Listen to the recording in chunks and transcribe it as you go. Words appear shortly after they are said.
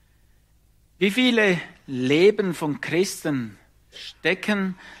Wie viele Leben von Christen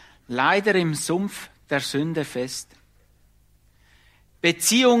stecken leider im Sumpf der Sünde fest?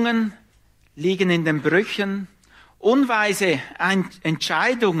 Beziehungen liegen in den Brüchen, unweise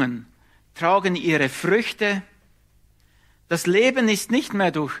Entscheidungen tragen ihre Früchte. Das Leben ist nicht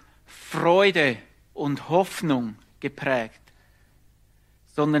mehr durch Freude und Hoffnung geprägt,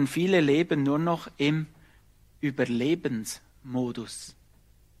 sondern viele leben nur noch im Überlebensmodus.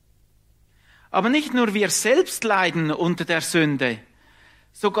 Aber nicht nur wir selbst leiden unter der Sünde,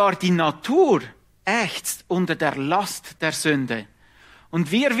 sogar die Natur ächzt unter der Last der Sünde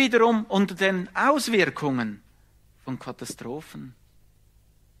und wir wiederum unter den Auswirkungen von Katastrophen.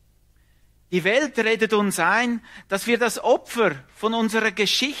 Die Welt redet uns ein, dass wir das Opfer von unserer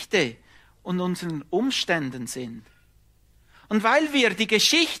Geschichte und unseren Umständen sind. Und weil wir die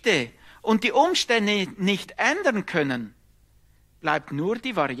Geschichte und die Umstände nicht ändern können, bleibt nur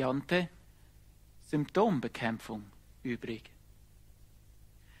die Variante Symptombekämpfung übrig.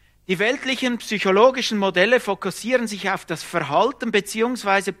 Die weltlichen psychologischen Modelle fokussieren sich auf das Verhalten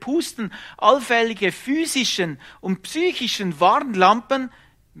bzw. pusten allfällige physischen und psychischen Warnlampen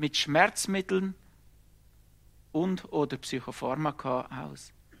mit Schmerzmitteln und/oder Psychopharmaka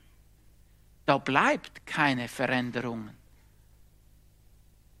aus. Da bleibt keine Veränderung.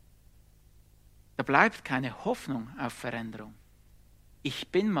 Da bleibt keine Hoffnung auf Veränderung. Ich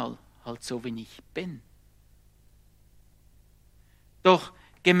bin mal halt so, wie ich bin. Doch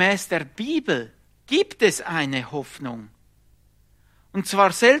gemäß der Bibel gibt es eine Hoffnung. Und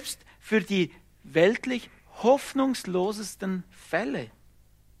zwar selbst für die weltlich hoffnungslosesten Fälle.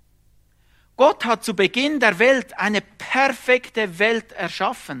 Gott hat zu Beginn der Welt eine perfekte Welt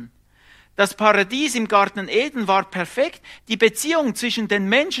erschaffen. Das Paradies im Garten Eden war perfekt, die Beziehung zwischen den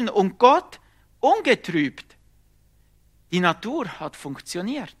Menschen und Gott ungetrübt. Die Natur hat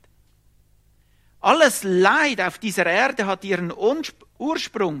funktioniert. Alles Leid auf dieser Erde hat ihren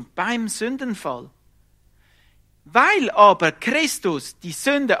Ursprung beim Sündenfall. Weil aber Christus die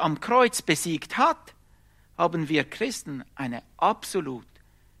Sünde am Kreuz besiegt hat, haben wir Christen eine absolute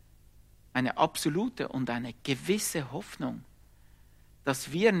und eine gewisse Hoffnung,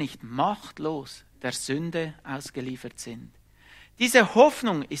 dass wir nicht machtlos der Sünde ausgeliefert sind. Diese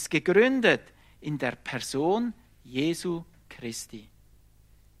Hoffnung ist gegründet in der Person Jesu Christi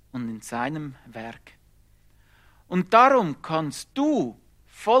und in seinem Werk. Und darum kannst du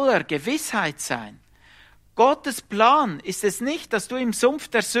voller Gewissheit sein. Gottes Plan ist es nicht, dass du im Sumpf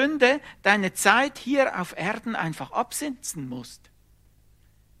der Sünde deine Zeit hier auf Erden einfach absitzen musst.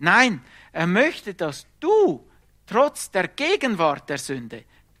 Nein, er möchte, dass du trotz der Gegenwart der Sünde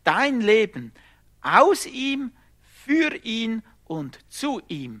dein Leben aus ihm, für ihn und zu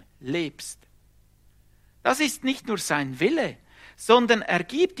ihm lebst. Das ist nicht nur sein Wille, sondern er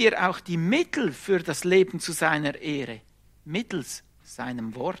gibt dir auch die Mittel für das Leben zu seiner Ehre, mittels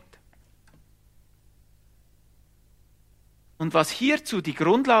seinem Wort. Und was hierzu die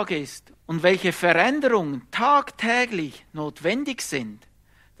Grundlage ist und welche Veränderungen tagtäglich notwendig sind,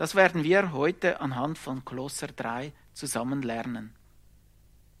 das werden wir heute anhand von Kolosser 3 zusammen lernen.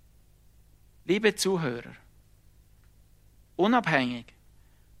 Liebe Zuhörer, unabhängig,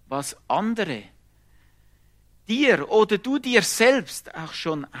 was andere dir oder du dir selbst auch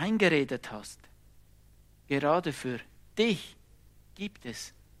schon eingeredet hast, gerade für dich gibt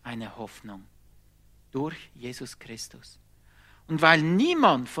es eine Hoffnung durch Jesus Christus. Und weil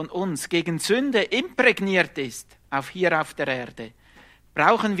niemand von uns gegen Sünde imprägniert ist, hier auf der Erde,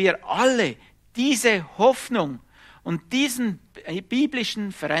 brauchen wir alle diese Hoffnung und diesen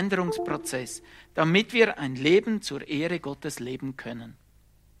biblischen Veränderungsprozess, damit wir ein Leben zur Ehre Gottes leben können.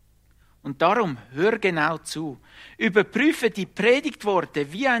 Und darum hör genau zu. Überprüfe die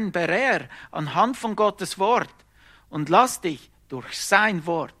Predigtworte wie ein Berehr anhand von Gottes Wort und lass dich durch sein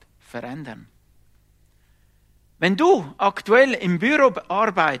Wort verändern. Wenn du aktuell im Büro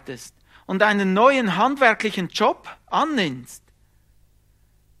arbeitest und einen neuen handwerklichen Job annimmst,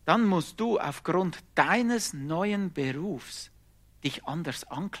 dann musst du aufgrund deines neuen Berufs dich anders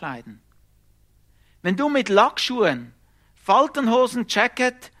ankleiden. Wenn du mit Lackschuhen, Faltenhosen,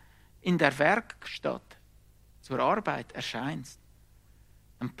 Jacket in der Werkstatt zur Arbeit erscheinst,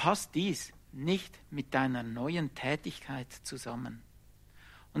 dann passt dies nicht mit deiner neuen Tätigkeit zusammen.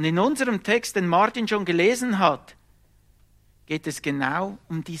 Und in unserem Text, den Martin schon gelesen hat, geht es genau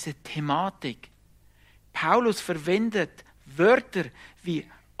um diese Thematik. Paulus verwendet Wörter wie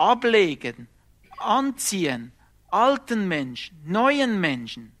ablegen, anziehen, alten Menschen, neuen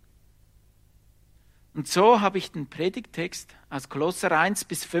Menschen. Und so habe ich den Predigtext aus Kolosser 1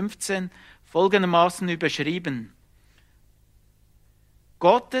 bis 15 folgendermaßen überschrieben.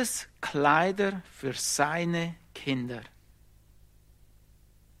 Gottes Kleider für seine Kinder.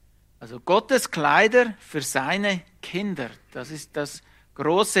 Also Gottes Kleider für seine Kinder. Das ist das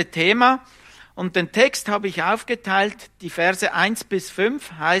große Thema. Und den Text habe ich aufgeteilt. Die Verse 1 bis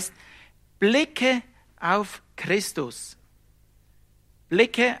 5 heißt, Blicke auf Christus.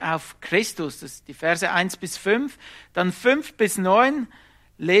 Blicke auf Christus. Das ist die Verse 1 bis 5. Dann 5 bis 9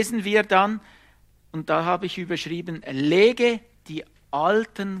 lesen wir dann, und da habe ich überschrieben, lege die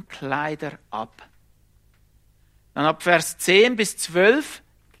alten Kleider ab. Dann ab Vers 10 bis 12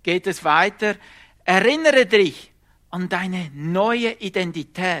 geht es weiter. Erinnere dich an deine neue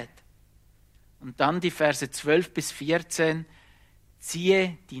Identität. Und dann die Verse 12 bis 14.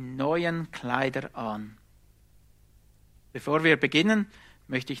 Ziehe die neuen Kleider an. Bevor wir beginnen,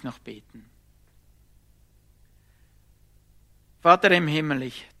 möchte ich noch beten. Vater im Himmel,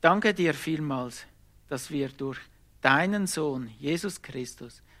 ich danke dir vielmals, dass wir durch deinen Sohn, Jesus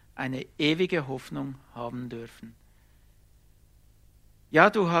Christus, eine ewige Hoffnung haben dürfen. Ja,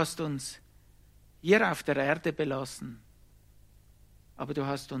 du hast uns hier auf der Erde belassen, aber du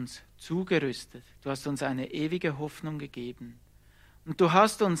hast uns zugerüstet, du hast uns eine ewige Hoffnung gegeben und du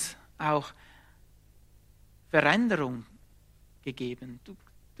hast uns auch Veränderung gegeben.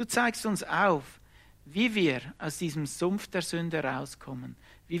 Du zeigst uns auf, wie wir aus diesem Sumpf der Sünde rauskommen,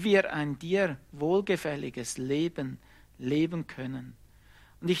 wie wir ein dir wohlgefälliges Leben leben können.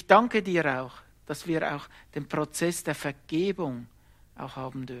 Und ich danke dir auch, dass wir auch den Prozess der Vergebung auch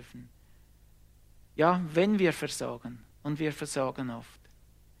haben dürfen. Ja, wenn wir versagen, und wir versagen oft,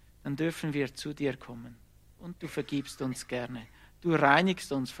 dann dürfen wir zu dir kommen und du vergibst uns gerne. Du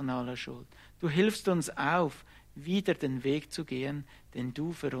reinigst uns von aller Schuld. Du hilfst uns auf, wieder den Weg zu gehen, den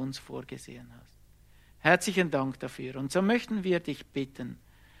du für uns vorgesehen hast. Herzlichen Dank dafür. Und so möchten wir dich bitten,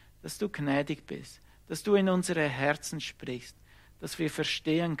 dass du gnädig bist, dass du in unsere Herzen sprichst, dass wir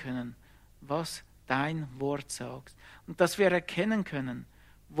verstehen können, was dein Wort sagt und dass wir erkennen können,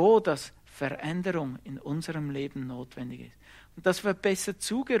 wo das Veränderung in unserem Leben notwendig ist und dass wir besser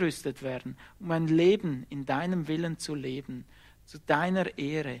zugerüstet werden, um ein Leben in deinem Willen zu leben, zu deiner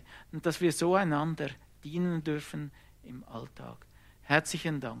Ehre und dass wir so einander dienen dürfen im Alltag.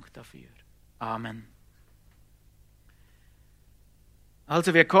 Herzlichen Dank dafür. Amen.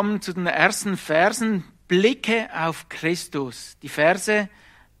 Also wir kommen zu den ersten Versen. Blicke auf Christus. Die Verse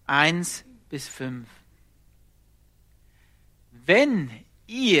 1 bis 5. Wenn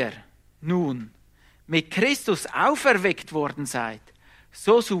ihr nun mit Christus auferweckt worden seid,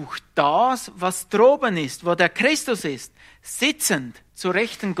 so sucht das, was droben ist, wo der Christus ist, sitzend zu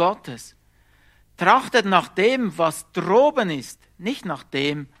Rechten Gottes. Trachtet nach dem, was droben ist, nicht nach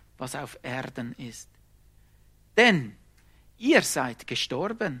dem, was auf Erden ist. Denn ihr seid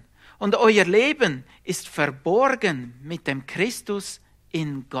gestorben und euer Leben ist verborgen mit dem Christus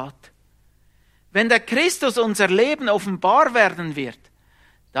in Gott. Wenn der Christus unser Leben offenbar werden wird,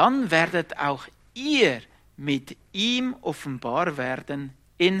 dann werdet auch ihr mit ihm offenbar werden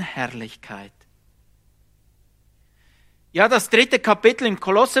in Herrlichkeit. Ja, das 3. Kapitel im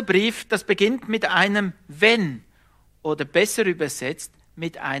Kolosserbrief, das beginnt mit einem Wenn oder besser übersetzt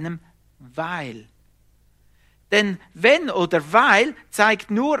mit einem Weil. Denn wenn oder weil zeigt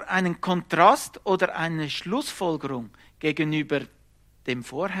nur einen Kontrast oder eine Schlussfolgerung gegenüber dem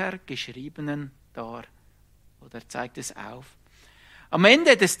vorher Geschriebenen dar oder zeigt es auf. Am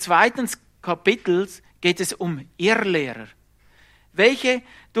Ende des 2. Kapitels geht es um Irrlehrer, welche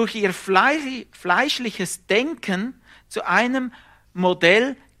durch ihr fleischliches Denken zu einem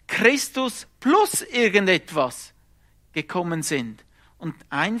Modell Christus plus irgendetwas gekommen sind und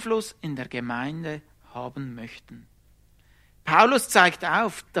Einfluss in der Gemeinde haben möchten. Paulus zeigt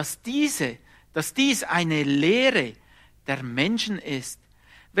auf, dass dies eine Lehre der Menschen ist,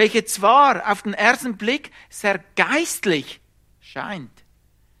 welche zwar auf den ersten Blick sehr geistlich scheint,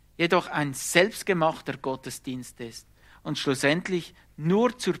 jedoch ein selbstgemachter Gottesdienst ist und schlussendlich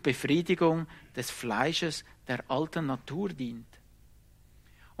nur zur Befriedigung des Fleisches der alten Natur dient.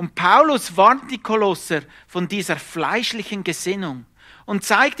 Und Paulus warnt die Kolosser von dieser fleischlichen Gesinnung und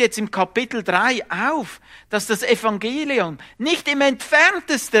zeigt jetzt im Kapitel 3 auf, dass das Evangelium nicht im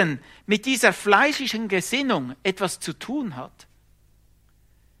Entferntesten mit dieser fleischlichen Gesinnung etwas zu tun hat.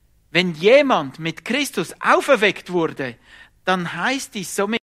 Wenn jemand mit Christus auferweckt wurde, dann heißt dies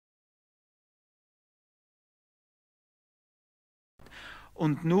somit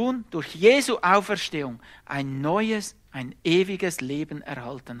und nun durch Jesu Auferstehung ein neues, ein ewiges Leben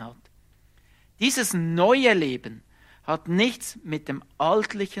erhalten hat. Dieses neue Leben hat nichts mit dem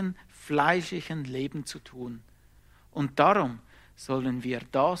altlichen, fleischlichen Leben zu tun. Und darum sollen wir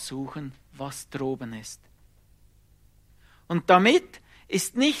da suchen, was droben ist. Und damit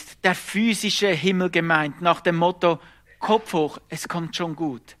ist nicht der physische Himmel gemeint, nach dem Motto, Kopf hoch, es kommt schon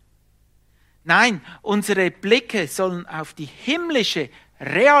gut. Nein, unsere Blicke sollen auf die himmlische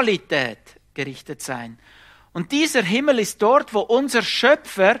Realität gerichtet sein. Und dieser Himmel ist dort, wo unser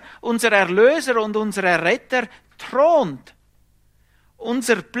Schöpfer, unser Erlöser und unser Retter thront.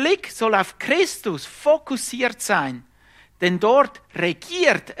 Unser Blick soll auf Christus fokussiert sein, denn dort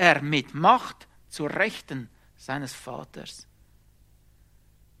regiert er mit Macht zur Rechten seines Vaters.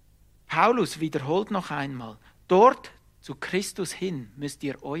 Paulus wiederholt noch einmal, dort zu Christus hin müsst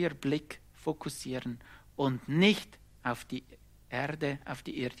ihr euer Blick fokussieren und nicht auf die Erde, auf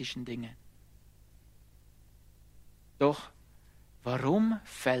die irdischen Dinge. Doch warum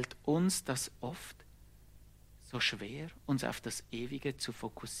fällt uns das oft so schwer, uns auf das Ewige zu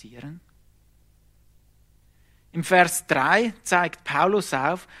fokussieren? Im Vers 3 zeigt Paulus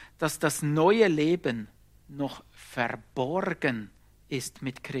auf, dass das neue Leben noch verborgen ist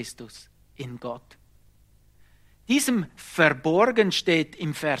mit Christus in Gott. Diesem Verborgen steht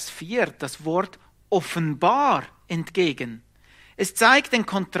im Vers 4 das Wort offenbar entgegen. Es zeigt den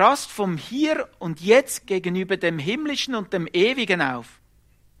Kontrast vom Hier und Jetzt gegenüber dem Himmlischen und dem Ewigen auf.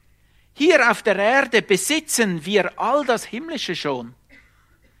 Hier auf der Erde besitzen wir all das Himmlische schon.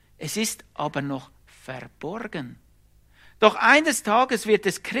 Es ist aber noch verborgen. Doch eines Tages wird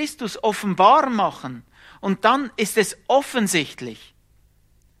es Christus offenbar machen und dann ist es offensichtlich.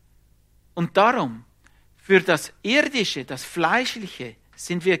 Und darum, für das Irdische, das Fleischliche,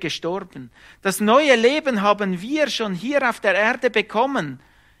 sind wir gestorben. Das neue Leben haben wir schon hier auf der Erde bekommen,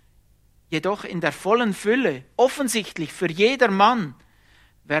 jedoch in der vollen Fülle, offensichtlich für jedermann,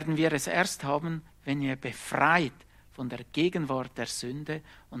 werden wir es erst haben, wenn wir befreit von der Gegenwart der Sünde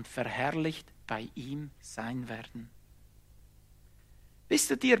und verherrlicht bei ihm sein werden. Bist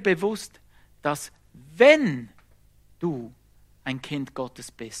du dir bewusst, dass wenn du ein Kind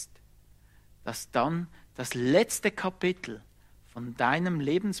Gottes bist, dass dann das letzte Kapitel von deinem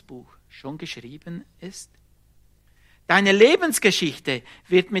Lebensbuch schon geschrieben ist? Deine Lebensgeschichte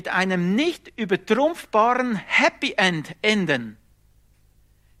wird mit einem nicht übertrumpfbaren Happy End enden.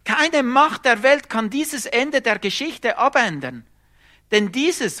 Keine Macht der Welt kann dieses Ende der Geschichte abändern, denn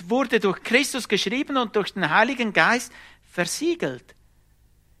dieses wurde durch Christus geschrieben und durch den Heiligen Geist versiegelt.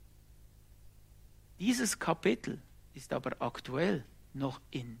 Dieses Kapitel ist aber aktuell noch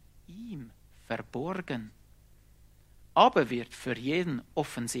in ihm verborgen, aber wird für jeden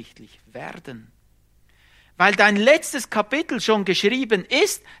offensichtlich werden. Weil dein letztes Kapitel schon geschrieben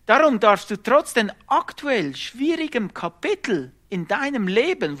ist, darum darfst du trotz den aktuell schwierigen Kapitel in deinem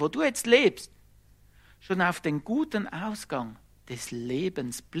Leben, wo du jetzt lebst, schon auf den guten Ausgang des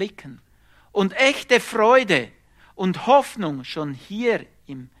Lebens blicken und echte Freude und Hoffnung schon hier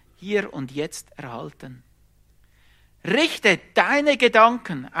im Hier und Jetzt erhalten. Richte deine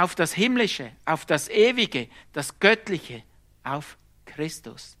Gedanken auf das Himmlische, auf das Ewige, das Göttliche, auf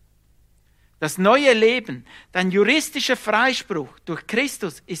Christus. Das neue Leben, dein juristischer Freispruch durch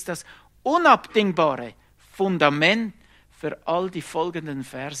Christus ist das unabdingbare Fundament für all die folgenden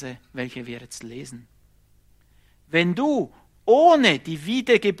Verse, welche wir jetzt lesen. Wenn du ohne die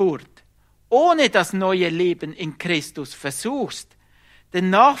Wiedergeburt, ohne das neue Leben in Christus versuchst, den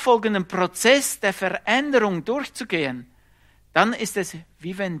nachfolgenden Prozess der Veränderung durchzugehen, dann ist es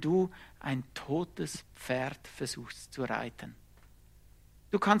wie wenn du ein totes Pferd versuchst zu reiten.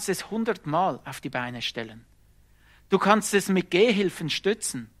 Du kannst es 100-mal auf die Beine stellen. Du kannst es mit Gehhilfen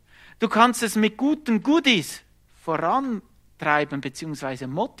stützen. Du kannst es mit guten Goodies vorantreiben bzw.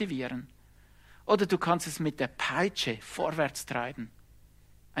 motivieren. Oder du kannst es mit der Peitsche vorwärts treiben.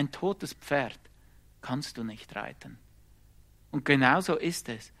 Ein totes Pferd kannst du nicht reiten. Und genauso ist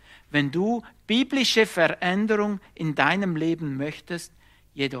es, wenn du biblische Veränderung in deinem Leben möchtest,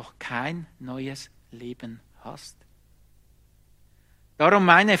 jedoch kein neues Leben hast. Darum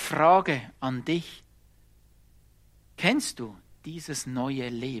meine Frage an dich: Kennst du dieses neue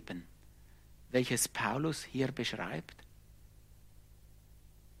Leben, welches Paulus hier beschreibt?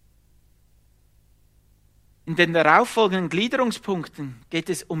 In den darauffolgenden Gliederungspunkten geht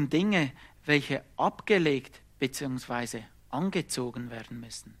es um Dinge, welche abgelegt bzw. angezogen werden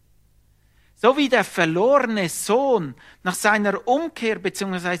müssen. So wie der verlorene Sohn nach seiner Umkehr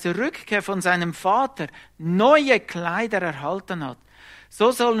bzw. Rückkehr von seinem Vater neue Kleider erhalten hat,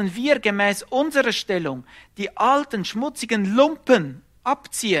 so sollen wir gemäß unserer Stellung die alten schmutzigen Lumpen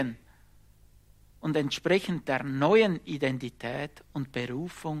abziehen und entsprechend der neuen Identität und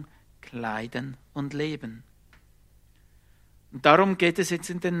Berufung kleiden und leben. Und darum geht es jetzt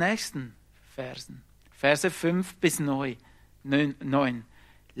in den nächsten Versen. Verse 5 bis 9.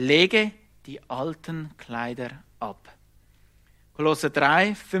 Lege die alten Kleider ab. Kolosser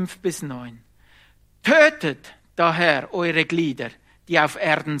 3, 5-9. Tötet daher eure Glieder, die auf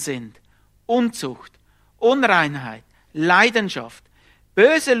Erden sind. Unzucht, Unreinheit, Leidenschaft,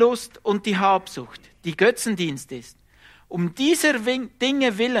 böse Lust und die Habsucht, die Götzendienst ist. Um dieser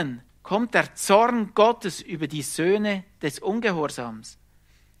Dinge willen kommt der Zorn Gottes über die Söhne des Ungehorsams.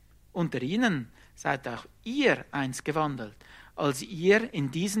 Unter ihnen seid auch ihr einst gewandelt, als ihr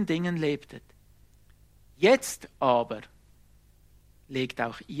in diesen Dingen lebtet. Jetzt aber legt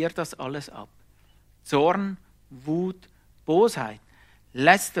auch ihr das alles ab. Zorn, Wut, Bosheit,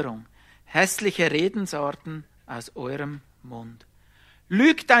 Lästerung, hässliche Redensarten aus eurem Mund.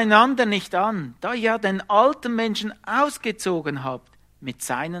 Lügt einander nicht an, da ihr den alten Menschen ausgezogen habt mit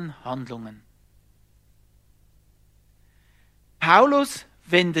seinen Handlungen. Paulus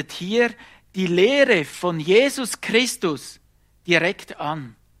wendet hier die Lehre von Jesus Christus direkt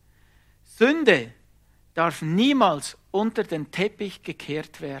an. Sünde darf niemals unter den Teppich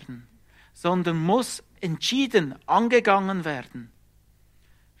gekehrt werden, sondern muss entschieden angegangen werden.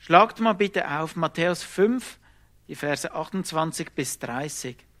 Schlagt mal bitte auf Matthäus 5, die Verse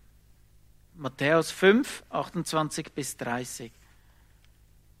 28-30. Matthäus 5, 28-30.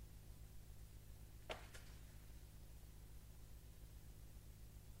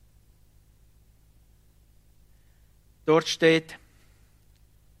 Dort steht: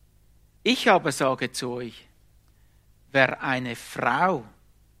 Ich aber sage zu euch, wer eine Frau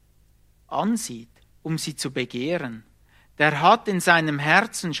ansieht, um sie zu begehren, der hat in seinem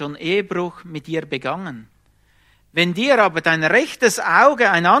Herzen schon Ehebruch mit ihr begangen. Wenn dir aber dein rechtes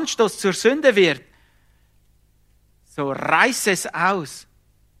Auge ein Anstoß zur Sünde wird, so reiß es aus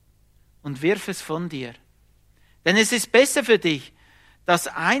und wirf es von dir. Denn es ist besser für dich, dass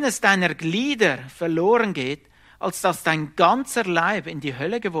eines deiner Glieder verloren geht, als dass dein ganzer Leib in die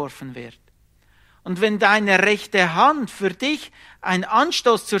Hölle geworfen wird. Und wenn deine rechte Hand für dich ein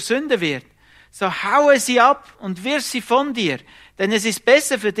Anstoß zur Sünde wird, so haue sie ab und wirf sie von dir. Denn es ist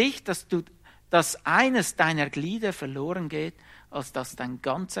besser für dich, dass eines deiner Glieder verloren geht, als dass dein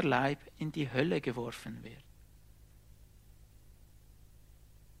ganzer Leib in die Hölle geworfen wird.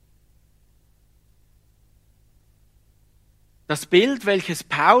 Das Bild, welches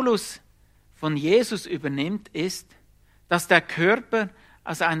Paulus von Jesus übernimmt, ist, dass der Körper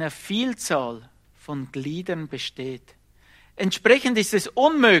aus einer Vielzahl von Gliedern besteht. Entsprechend ist es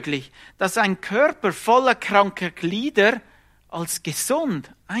unmöglich, dass ein Körper voller kranker Glieder als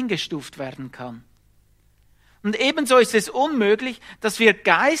gesund eingestuft werden kann. Und ebenso ist es unmöglich, dass wir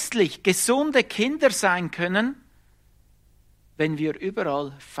geistlich gesunde Kinder sein können, wenn wir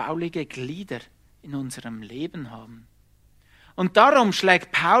überall faulige Glieder in unserem Leben haben. Und darum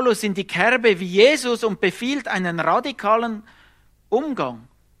schlägt Paulus in die Kerbe wie Jesus und befiehlt einen radikalen Umgang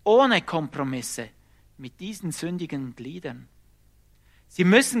ohne Kompromisse mit diesen sündigen Gliedern. Sie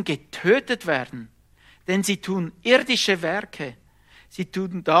müssen getötet werden, denn sie tun irdische Werke. Sie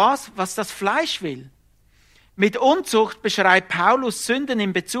tun das, was das Fleisch will. Mit Unzucht beschreibt Paulus Sünden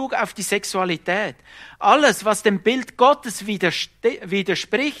in Bezug auf die Sexualität. Alles, was dem Bild Gottes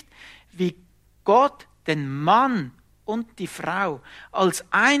widerspricht, wie Gott den Mann und die Frau als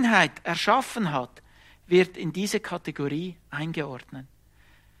Einheit erschaffen hat, wird in diese Kategorie eingeordnet.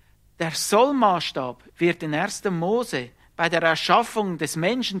 Der Sollmaßstab wird in 1. Mose bei der Erschaffung des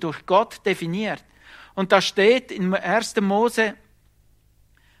Menschen durch Gott definiert. Und da steht in 1. Mose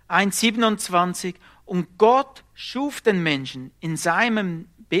 1,27: Und Gott schuf den Menschen in seinem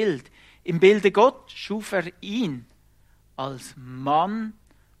Bild. Im Bilde Gott schuf er ihn. Als Mann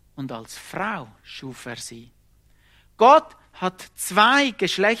und als Frau schuf er sie. Gott hat 2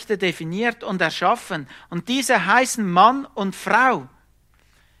 Geschlechter definiert und erschaffen, und diese heißen Mann und Frau.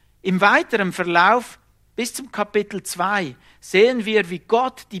 Im weiteren Verlauf bis zum Kapitel 2 sehen wir, wie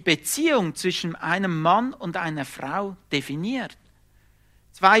Gott die Beziehung zwischen einem Mann und einer Frau definiert.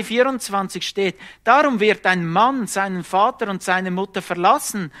 2,24 steht: Darum wird ein Mann seinen Vater und seine Mutter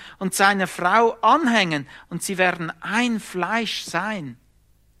verlassen und seiner Frau anhängen, und sie werden ein Fleisch sein.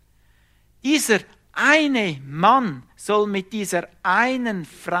 Dieser eine Mann soll mit dieser einen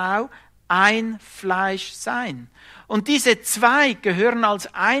Frau ein Fleisch sein. Und diese 2 gehören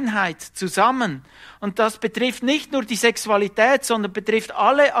als Einheit zusammen. Und das betrifft nicht nur die Sexualität, sondern betrifft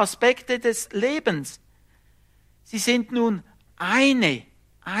alle Aspekte des Lebens. Sie sind nun eine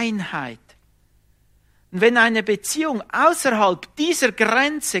Einheit. Und wenn eine Beziehung außerhalb dieser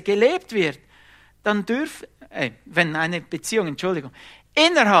Grenze gelebt wird, dann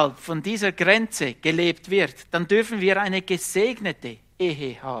innerhalb von dieser Grenze gelebt wird, dann dürfen wir eine gesegnete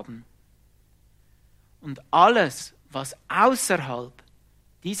Ehe haben. Und alles, was außerhalb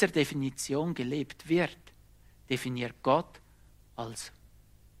dieser Definition gelebt wird, definiert Gott als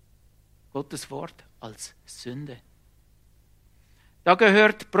Gottes Wort als Sünde. Da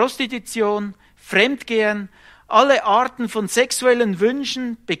gehört Prostitution, Fremdgehen, alle Arten von sexuellen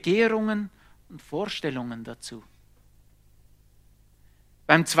Wünschen, Begehrungen und Vorstellungen dazu.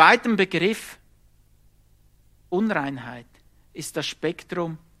 Beim zweiten Begriff, Unreinheit, ist das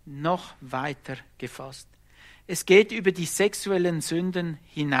Spektrum noch weiter gefasst. Es geht über die sexuellen Sünden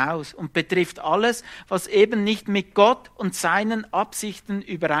hinaus und betrifft alles, was eben nicht mit Gott und seinen Absichten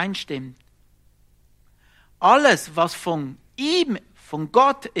übereinstimmt. Alles, was von ihm, von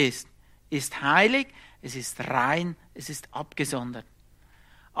Gott ist heilig, es ist rein, es ist abgesondert.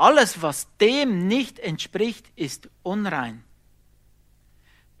 Alles, was dem nicht entspricht, ist unrein.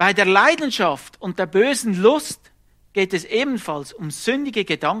 Bei der Leidenschaft und der bösen Lust geht es ebenfalls um sündige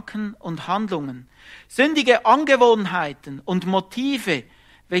Gedanken und Handlungen, sündige Angewohnheiten und Motive,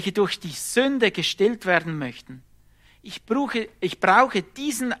 welche durch die Sünde gestillt werden möchten. Ich brauche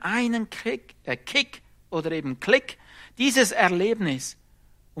diesen einen Kick oder eben Klick, dieses Erlebnis,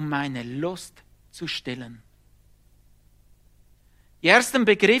 um meine Lust zu stillen. Die ersten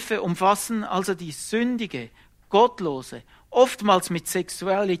Begriffe umfassen also die sündige, gottlose, oftmals mit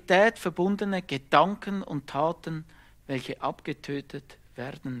Sexualität verbundene Gedanken und Taten, welche abgetötet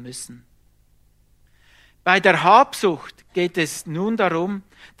werden müssen. Bei der Habsucht geht es nun darum,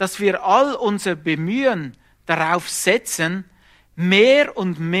 dass wir all unser Bemühen darauf setzen, mehr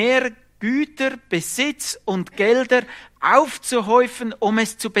und mehr Güter, Besitz und Gelder aufzuhäufen, um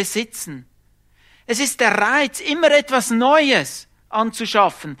es zu besitzen. Es ist der Reiz, immer etwas Neues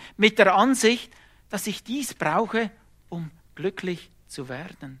anzuschaffen, mit der Ansicht, dass ich dies brauche, um glücklich zu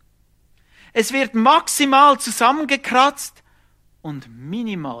werden. Es wird maximal zusammengekratzt und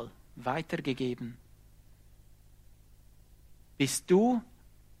minimal weitergegeben. Bist du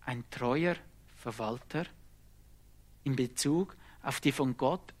ein treuer Verwalter in Bezug auf die von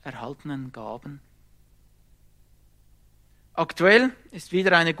Gott erhaltenen Gaben? Aktuell ist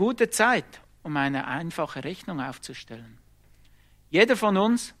wieder eine gute Zeit, um eine einfache Rechnung aufzustellen. Jeder von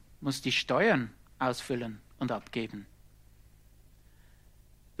uns muss die Steuern ausfüllen und abgeben.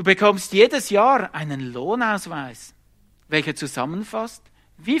 Du bekommst jedes Jahr einen Lohnausweis, welcher zusammenfasst,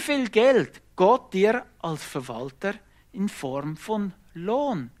 wie viel Geld Gott dir als Verwalter in Form von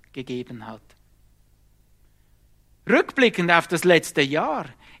Lohn gegeben hat. Rückblickend auf das letzte Jahr,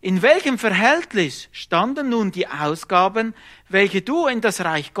 in welchem Verhältnis standen nun die Ausgaben, welche du in das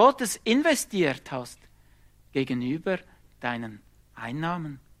Reich Gottes investiert hast, gegenüber deinen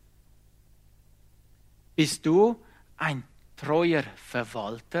Einnahmen? Bist du ein treuer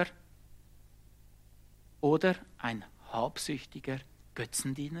Verwalter oder ein habsüchtiger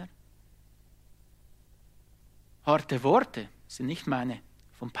Götzendiener? Harte Worte sind nicht meine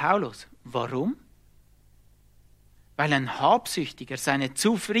von Paulus. Warum? Weil ein Habsüchtiger seine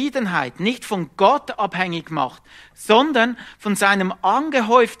Zufriedenheit nicht von Gott abhängig macht, sondern von seinem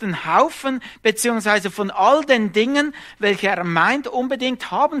angehäuften Haufen beziehungsweise von all den Dingen, welche er meint, unbedingt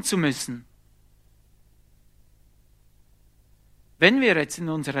haben zu müssen. Wenn wir jetzt in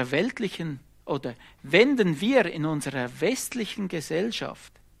unserer weltlichen oder wenden wir in unserer westlichen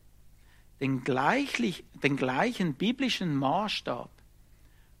Gesellschaft den gleichen biblischen Maßstab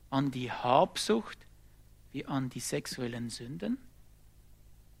an die Habsucht wie an die sexuellen Sünden?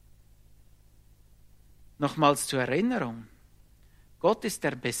 Nochmals zur Erinnerung, Gott ist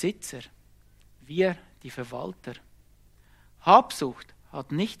der Besitzer, wir die Verwalter. Habsucht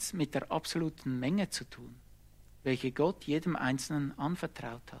hat nichts mit der absoluten Menge zu tun, welche Gott jedem Einzelnen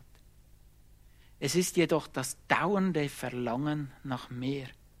anvertraut hat. Es ist jedoch das dauernde Verlangen nach mehr.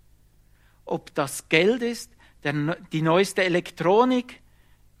 Ob das Geld ist, die neueste Elektronik,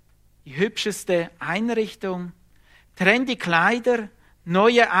 die hübscheste Einrichtung, trendy Kleider,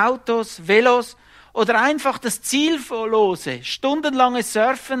 neue Autos, Velos oder einfach das ziellose, stundenlange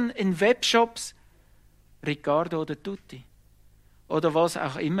Surfen in Webshops, Riccardo oder Tutti oder was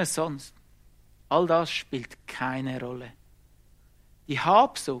auch immer sonst. All das spielt keine Rolle. Die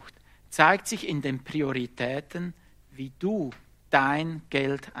Habsucht zeigt sich in den Prioritäten, wie du dein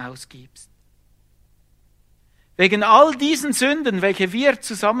Geld ausgibst. Wegen all diesen Sünden, welche wir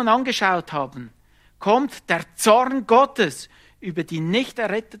zusammen angeschaut haben, kommt der Zorn Gottes über die nicht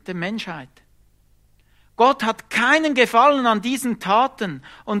errettete Menschheit. Gott hat keinen Gefallen an diesen Taten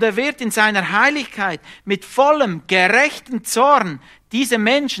und er wird in seiner Heiligkeit mit vollem, gerechten Zorn diese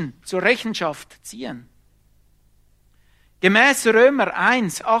Menschen zur Rechenschaft ziehen. Gemäß Römer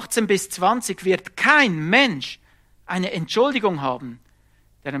 1, 18 bis 20 wird kein Mensch eine Entschuldigung haben,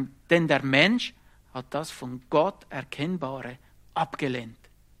 denn der Mensch hat das von Gott Erkennbare abgelehnt.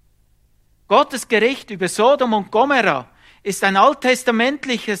 Gottes Gericht über Sodom und Gomorra ist ein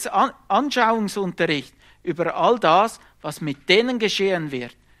alttestamentliches Anschauungsunterricht über all das, was mit denen geschehen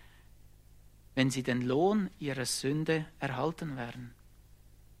wird, wenn sie den Lohn ihrer Sünde erhalten werden.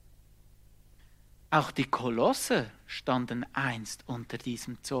 Auch die Kolosser standen einst unter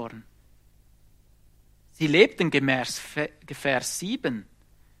diesem Zorn. Sie lebten gemäß Vers 7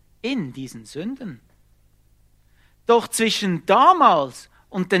 in diesen Sünden. Doch zwischen damals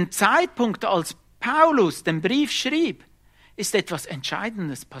und dem Zeitpunkt, als Paulus den Brief schrieb, ist etwas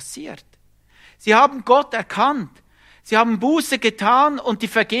Entscheidendes passiert. Sie haben Gott erkannt, sie haben Buße getan und die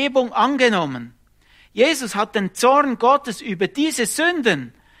Vergebung angenommen. Jesus hat den Zorn Gottes über diese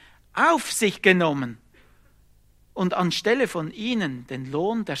Sünden auf sich genommen und anstelle von ihnen den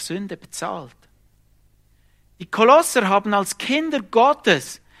Lohn der Sünde bezahlt. Die Kolosser haben als Kinder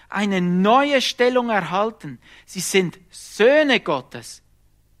Gottes eine neue Stellung erhalten. Sie sind Söhne Gottes.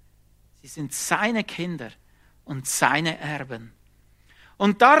 Sie sind seine Kinder und seine Erben.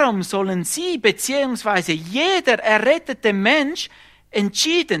 Und darum sollen sie bzw. jeder errettete Mensch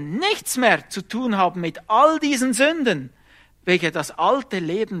entschieden nichts mehr zu tun haben mit all diesen Sünden, welche das alte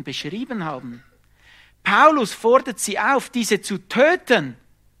Leben beschrieben haben. Paulus fordert sie auf, diese zu töten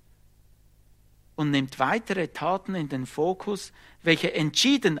und nimmt weitere Taten in den Fokus, welche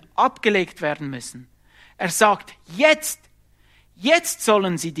entschieden abgelegt werden müssen. Er sagt, jetzt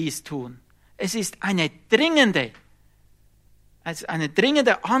sollen sie dies tun. Es ist eine dringende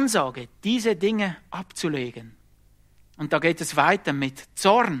Ansage, diese Dinge abzulegen. Und da geht es weiter mit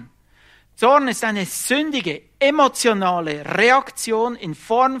Zorn. Zorn ist eine sündige, emotionale Reaktion in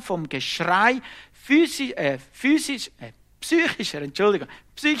Form vom Geschrei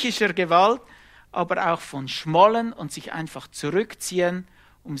psychischer Gewalt, aber auch von Schmollen und sich einfach zurückziehen,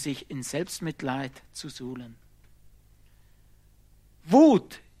 um sich in Selbstmitleid zu suhlen.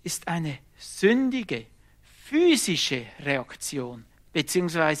 Wut ist eine sündige, physische Reaktion,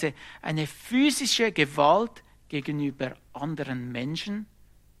 beziehungsweise eine physische Gewalt gegenüber anderen Menschen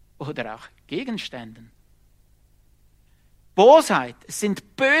oder auch Gegenständen. Bosheit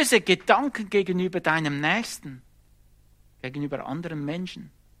sind böse Gedanken gegenüber deinem Nächsten, gegenüber anderen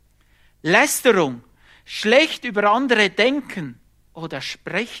Menschen. Lästerung, schlecht über andere denken oder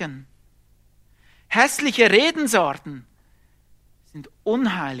sprechen. Hässliche Redensarten sind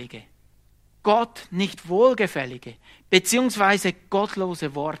unheilige, Gott nicht wohlgefällige, beziehungsweise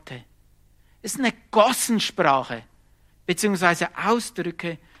gottlose Worte. Es ist eine Gossensprache, beziehungsweise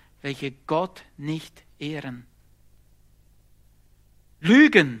Ausdrücke, welche Gott nicht ehren.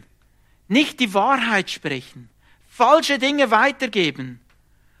 Lügen, nicht die Wahrheit sprechen, falsche Dinge weitergeben,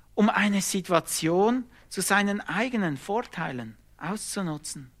 um eine Situation zu seinen eigenen Vorteilen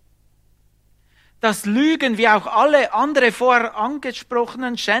auszunutzen. Das Lügen, wie auch alle andere vorher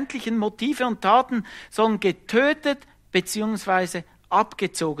angesprochenen schändlichen Motive und Taten, sollen getötet bzw.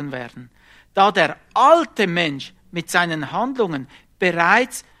 abgezogen werden, da der alte Mensch mit seinen Handlungen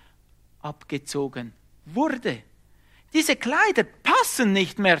bereits abgezogen wurde. Diese Kleider passen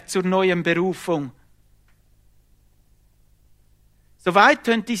nicht mehr zur neuen Berufung. Soweit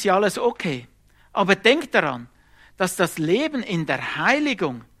tönt dies ja alles okay. Aber denkt daran, dass das Leben in der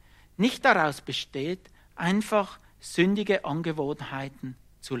Heiligung nicht daraus besteht, einfach sündige Angewohnheiten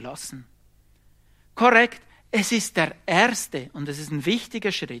zu lassen. Korrekt, es ist der erste und es ist ein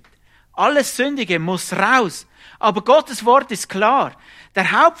wichtiger Schritt. Alles Sündige muss raus. Aber Gottes Wort ist klar.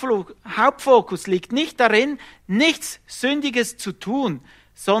 Der Hauptfokus liegt nicht darin, nichts Sündiges zu tun,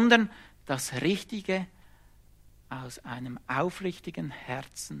 sondern das Richtige aus einem aufrichtigen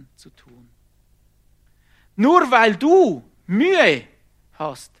Herzen zu tun. Nur weil du Mühe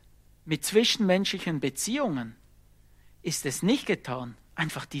hast mit zwischenmenschlichen Beziehungen, ist es nicht getan,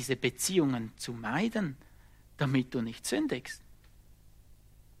 einfach diese Beziehungen zu meiden, damit du nicht sündigst.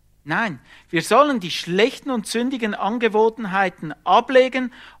 Nein, wir sollen die schlechten und sündigen Angewohnheiten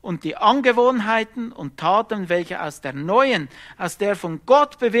ablegen und die Angewohnheiten und Taten, welche aus der von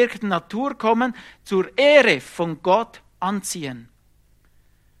Gott bewirkten Natur kommen, zur Ehre von Gott anziehen.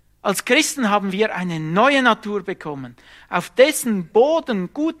 Als Christen haben wir eine neue Natur bekommen, auf dessen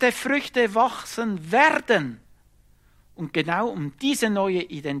Boden gute Früchte wachsen werden. Und genau um diese neue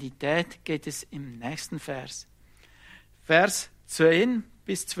Identität geht es im nächsten Vers. Vers 10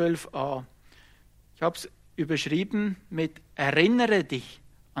 bis 12a. Ich habe es überschrieben mit Erinnere dich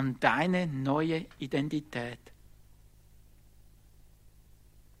an deine neue Identität.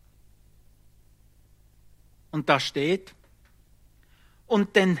 Und da steht,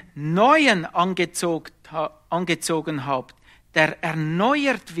 und den Neuen angezogen habt, der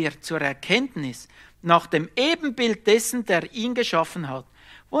erneuert wird zur Erkenntnis nach dem Ebenbild dessen, der ihn geschaffen hat,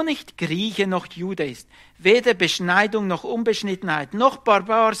 wo nicht Grieche noch Jude ist, weder Beschneidung noch Unbeschnittenheit, noch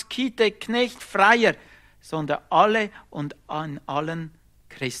Barbar, Skite, Knecht, Freier, sondern alle und an allen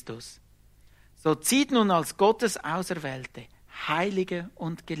Christus. So zieht nun als Gottes Auserwählte, Heilige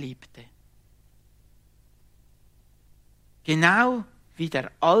und Geliebte. Genau wie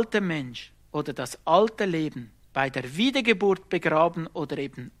der alte Mensch oder das alte Leben bei der Wiedergeburt begraben oder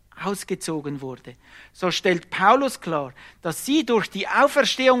eben ausgezogen wurde, so stellt Paulus klar, dass sie durch die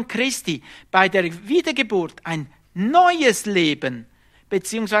Auferstehung Christi bei der Wiedergeburt ein neues Leben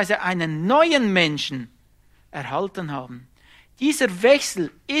bzw. einen neuen Menschen erhalten haben. Dieser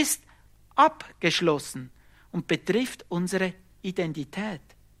Wechsel ist abgeschlossen und betrifft unsere Identität.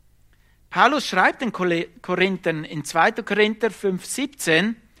 Paulus schreibt den Korinthern in 2. Korinther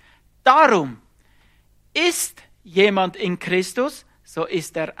 5,17: Darum ist jemand in Christus, so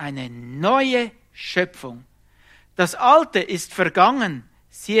ist er eine neue Schöpfung. Das Alte ist vergangen,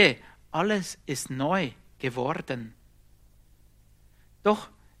 siehe, alles ist neu geworden. Doch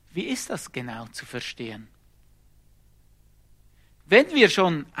wie ist das genau zu verstehen? Wenn wir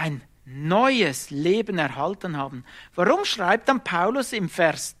schon ein neues Leben erhalten haben, warum schreibt dann Paulus im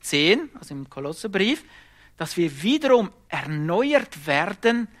Vers 10, also im Kolosserbrief, dass wir wiederum erneuert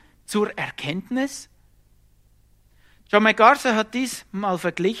werden zur Erkenntnis? John MacArthur hat dies mal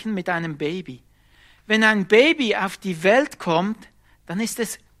verglichen mit einem Baby. Wenn ein Baby auf die Welt kommt, dann ist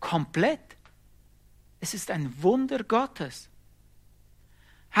es komplett. Es ist ein Wunder Gottes.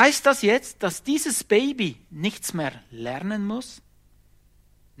 Heißt das jetzt, dass dieses Baby nichts mehr lernen muss?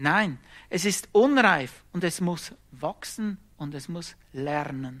 Nein, es ist unreif und es muss wachsen und es muss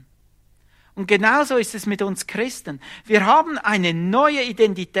lernen. Und genauso ist es mit uns Christen. Wir haben eine neue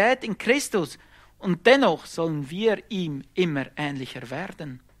Identität in Christus und dennoch sollen wir ihm immer ähnlicher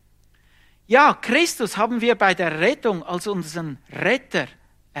werden. Ja, Christus haben wir bei der Rettung als unseren Retter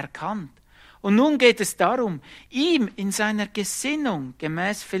erkannt. Und nun geht es darum, ihm in seiner Gesinnung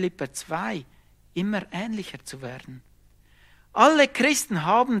gemäß Philipper 2 immer ähnlicher zu werden. Alle Christen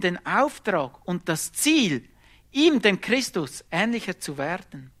haben den Auftrag und das Ziel, ihm, dem Christus, ähnlicher zu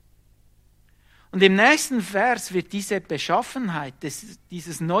werden. Und im nächsten Vers wird diese Beschaffenheit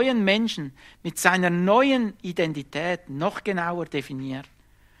dieses neuen Menschen mit seiner neuen Identität noch genauer definiert.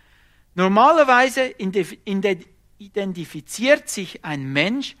 Normalerweise identifiziert sich ein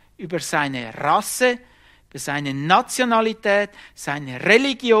Mensch über seine Rasse, über seine Nationalität, seine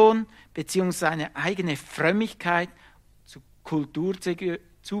Religion bzw. seine eigene Frömmigkeit,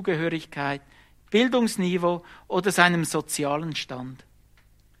 Kulturzugehörigkeit, Bildungsniveau oder seinem sozialen Stand.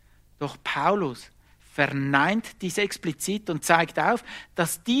 Doch Paulus verneint dies explizit und zeigt auf,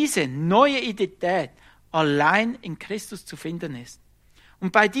 dass diese neue Identität allein in Christus zu finden ist.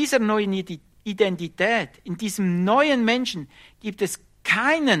 Und bei dieser neuen Identität, in diesem neuen Menschen, gibt es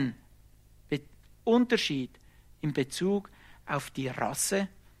keinen Unterschied in Bezug auf die Rasse,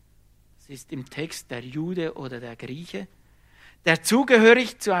 das ist im Text der Jude oder der Grieche, der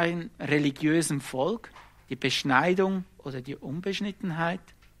zugehörig zu einem religiösen Volk, die Beschneidung oder die Unbeschnittenheit,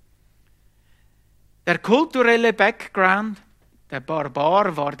 der kulturelle Background, der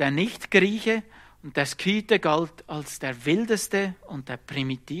Barbar war der Nicht-Grieche und der Skite galt als der wildeste und der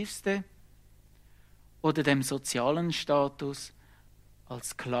primitivste, oder dem sozialen Status als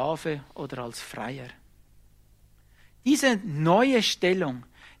Sklave oder als Freier. Diese neue Stellung,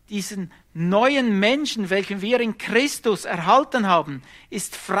 diesen neuen Menschen, welchen wir in Christus erhalten haben,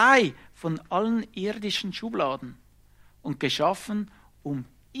 ist frei von allen irdischen Schubladen und geschaffen, um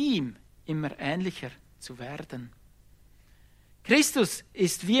ihm immer ähnlicher zu werden. Christus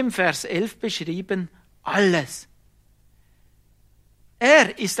ist, wie im Vers 11 beschrieben, alles.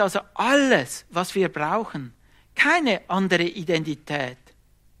 Er ist also alles, was wir brauchen, keine andere Identität.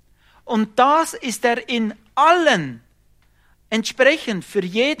 Und das ist er in allen, entsprechend für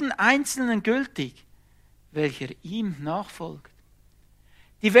jeden Einzelnen gültig, welcher ihm nachfolgt.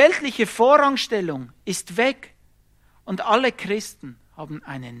 Die weltliche Vorrangstellung ist weg und alle Christen haben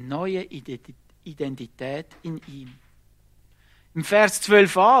eine neue Identität in ihm. Im Vers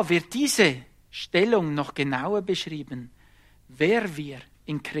 12a wird diese Stellung noch genauer beschrieben, wer wir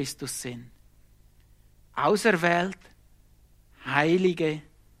in Christus sind. Auserwählt, Heilige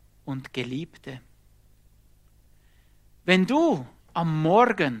und Geliebte. Wenn du am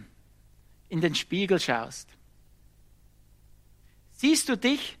Morgen in den Spiegel schaust, siehst du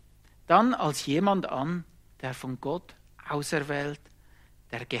dich dann als jemand an, der von Gott auserwählt,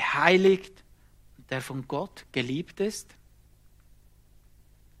 der geheiligt und der von Gott geliebt ist?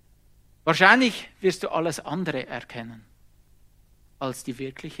 Wahrscheinlich wirst du alles andere erkennen als die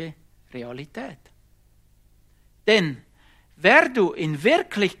wirkliche Realität. Denn wer du in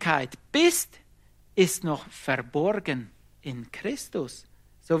Wirklichkeit bist, ist noch verborgen in Christus,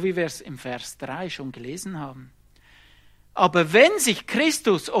 so wie wir es im Vers 3 schon gelesen haben. Aber wenn sich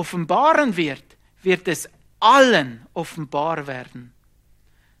Christus offenbaren wird, wird es allen offenbar werden.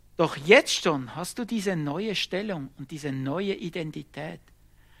 Doch jetzt schon hast du diese neue Stellung und diese neue Identität.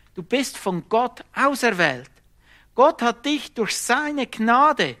 Du bist von Gott auserwählt. Gott hat dich durch seine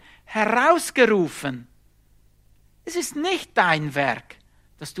Gnade herausgerufen. Es ist nicht dein Werk,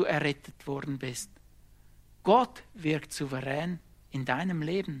 dass du errettet worden bist. Gott wirkt souverän in deinem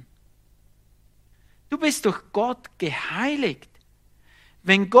Leben. Du bist durch Gott geheiligt.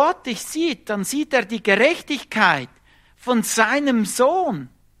 Wenn Gott dich sieht, dann sieht er die Gerechtigkeit von seinem Sohn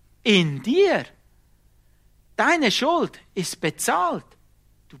in dir. Deine Schuld ist bezahlt.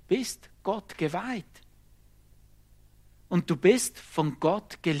 Du bist Gott geweiht. Und du bist von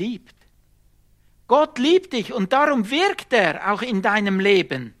Gott geliebt. Gott liebt dich und darum wirkt er auch in deinem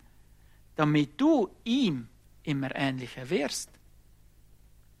Leben, damit du ihm immer ähnlicher wirst.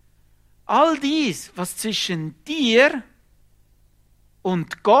 All dies, was zwischen dir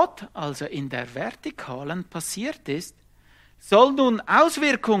und Gott, also in der Vertikalen, passiert ist, soll nun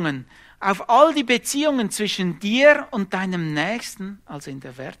Auswirkungen auf all die Beziehungen zwischen dir und deinem Nächsten, also in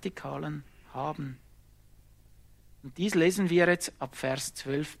der Vertikalen, haben. Und dies lesen wir jetzt ab Vers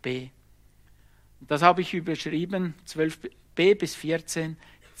 12b. Und das habe ich überschrieben, 12b bis 14,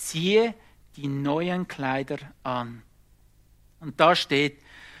 ziehe die neuen Kleider an. Und da steht,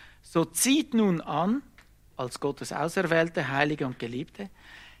 so zieht nun an, als Gottes Auserwählte, Heilige und Geliebte,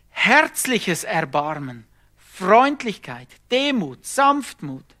 herzliches Erbarmen, Freundlichkeit, Demut,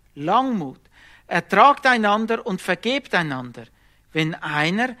 Sanftmut, Langmut, ertragt einander und vergebt einander, wenn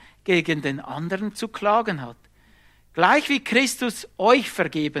einer gegen den anderen zu klagen hat. Gleich wie Christus euch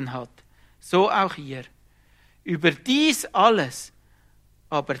vergeben hat, so auch ihr. Über dies alles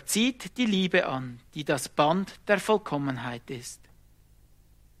aber zieht die Liebe an, die das Band der Vollkommenheit ist.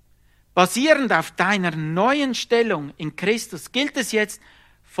 Basierend auf deiner neuen Stellung in Christus gilt es jetzt,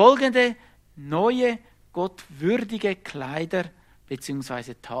 folgende neue, gottwürdige Kleider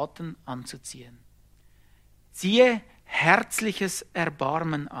bzw. Taten anzuziehen. Ziehe herzliches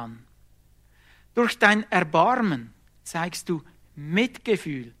Erbarmen an. Durch dein Erbarmen zeigst du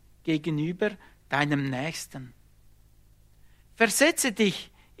Mitgefühl gegenüber deinem Nächsten. Versetze dich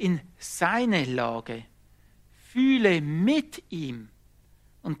in seine Lage, fühle mit ihm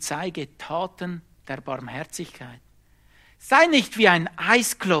und zeige Taten der Barmherzigkeit. Sei nicht wie ein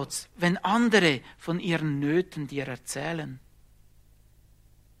Eisklotz, wenn andere von ihren Nöten dir erzählen.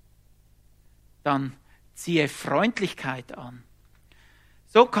 Dann ziehe Freundlichkeit an.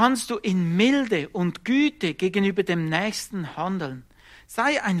 So kannst du in Milde und Güte gegenüber dem Nächsten handeln.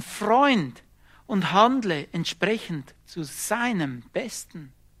 Sei ein Freund und handle entsprechend zu seinem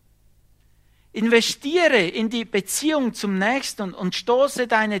Besten. Investiere in die Beziehung zum Nächsten und stoße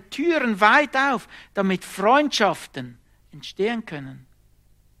deine Türen weit auf, damit Freundschaften entstehen können.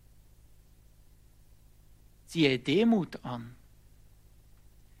 Ziehe Demut an.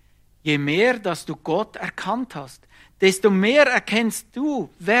 Je mehr, dass du Gott erkannt hast, desto mehr erkennst du,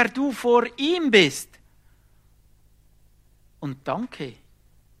 wer du vor ihm bist. Und dank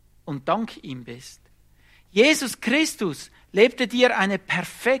ihm bist. Jesus Christus lebte dir eine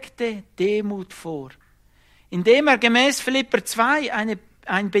perfekte Demut vor, indem er gemäß Philipper 2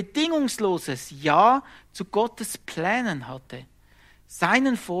 ein bedingungsloses Ja zu Gottes Plänen hatte,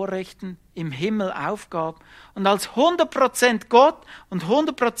 seinen Vorrechten im Himmel aufgab und als 100% Gott und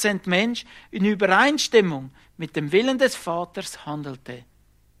 100% Mensch in Übereinstimmung mit dem Willen des Vaters handelte.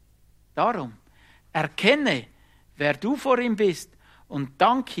 Darum erkenne, wer du vor ihm bist und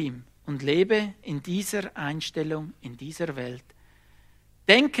dank ihm und lebe in dieser Einstellung, in dieser Welt.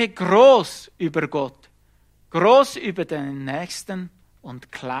 Denke groß über Gott, groß über deinen Nächsten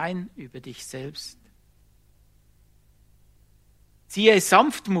und klein über dich selbst. Ziehe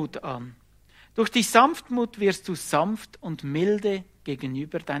Sanftmut an. Durch die Sanftmut wirst du sanft und milde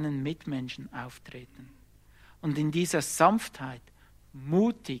gegenüber deinen Mitmenschen auftreten und in dieser Sanftheit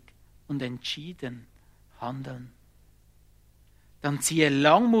mutig und entschieden handeln. Dann ziehe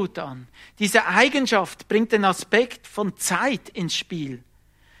Langmut an. Diese Eigenschaft bringt den Aspekt von Zeit ins Spiel.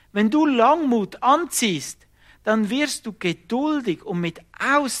 Wenn du Langmut anziehst, dann wirst du geduldig und mit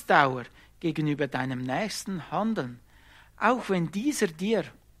Ausdauer gegenüber deinem Nächsten handeln, auch wenn dieser dir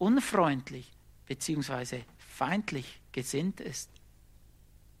unfreundlich bzw. feindlich gesinnt ist.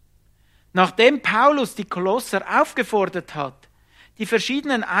 Nachdem Paulus die Kolosser aufgefordert hat, die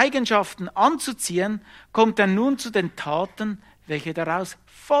verschiedenen Eigenschaften anzuziehen, kommt er nun zu den Taten, welche daraus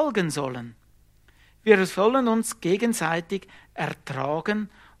folgen sollen. Wir sollen uns gegenseitig ertragen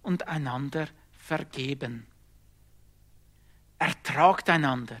und einander vergeben. Ertragt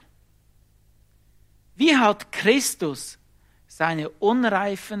einander. Wie hat Christus seine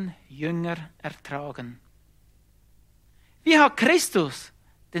unreifen Jünger ertragen? Wie hat Christus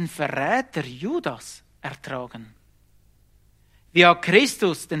den Verräter Judas ertragen? Wie hat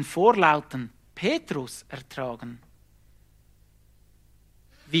Christus den vorlauten Petrus ertragen?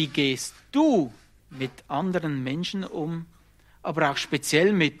 Wie gehst du mit anderen Menschen um, aber auch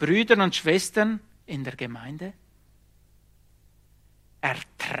speziell mit Brüdern und Schwestern in der Gemeinde?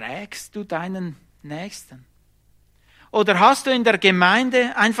 Erträgst du deinen Nächsten? Oder hast du in der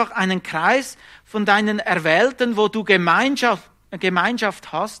Gemeinde einfach einen Kreis von deinen Erwählten, wo du Gemeinschaft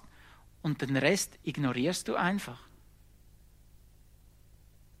hast und den Rest ignorierst du einfach?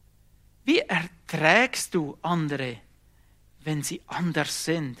 Wie erträgst du andere, wenn sie anders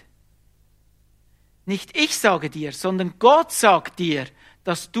sind? Nicht ich sage dir, sondern Gott sagt dir,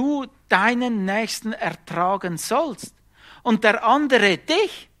 dass du deinen Nächsten ertragen sollst und der andere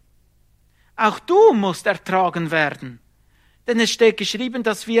dich. Auch du musst ertragen werden, denn es steht geschrieben,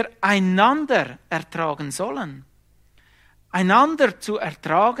 dass wir einander ertragen sollen. Einander zu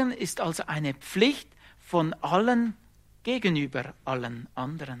ertragen ist also eine Pflicht von allen gegenüber allen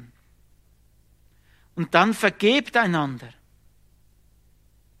anderen. Und dann vergebt einander.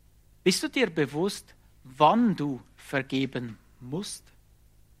 Bist du dir bewusst, wann du vergeben musst?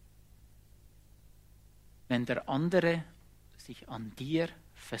 Wenn der andere sich an dir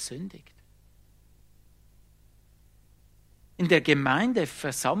versündigt. In der Gemeinde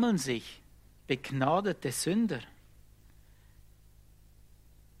versammeln sich begnadete Sünder.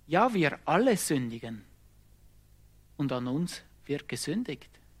 Ja, wir alle sündigen. Und an uns wird gesündigt.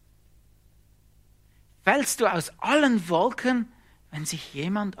 Fällst du aus allen Wolken, wenn sich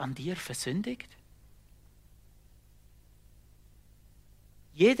jemand an dir versündigt?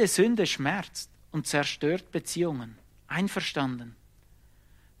 Jede Sünde schmerzt und zerstört Beziehungen. Einverstanden.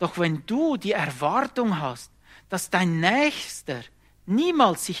 Doch wenn du die Erwartung hast, dass dein Nächster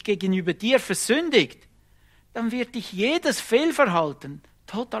niemals sich gegenüber dir versündigt, dann wird dich jedes Fehlverhalten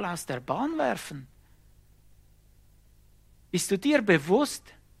total aus der Bahn werfen. Bist du dir bewusst,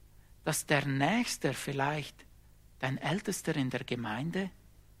 dass der Nächste vielleicht dein Ältester in der Gemeinde,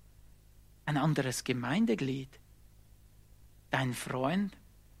 ein anderes Gemeindeglied, dein Freund,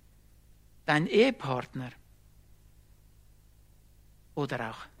 dein Ehepartner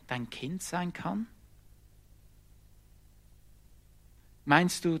oder auch dein Kind sein kann?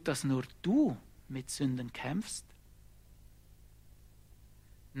 Meinst du, dass nur du mit Sünden kämpfst?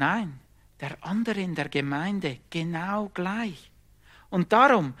 Nein, der andere in der Gemeinde genau gleich. Und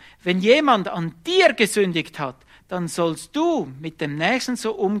darum, wenn jemand an dir gesündigt hat, dann sollst du mit dem Nächsten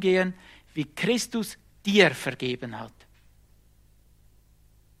so umgehen, wie Christus dir vergeben hat.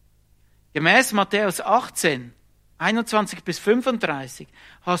 Gemäß Matthäus 18, 21 bis 35,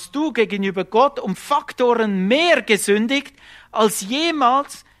 hast du gegenüber Gott um Faktoren mehr gesündigt, als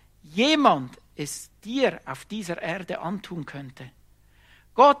jemals jemand es dir auf dieser Erde antun könnte.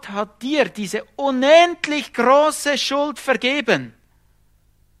 Gott hat dir diese unendlich große Schuld vergeben.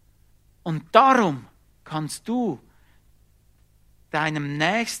 Und darum kannst du deinem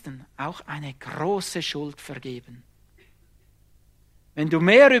Nächsten auch eine große Schuld vergeben. Wenn du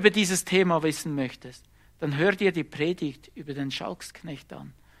mehr über dieses Thema wissen möchtest, dann hör dir die Predigt über den Schalksknecht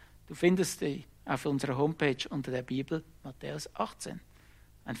an. Du findest die auf unserer Homepage unter der Bibel, Matthäus 18.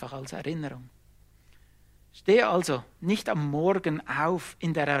 Einfach als Erinnerung. Stehe also nicht am Morgen auf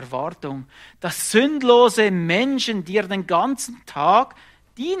in der Erwartung, dass sündlose Menschen dir den ganzen Tag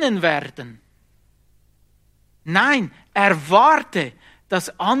dienen werden. Nein, erwarte,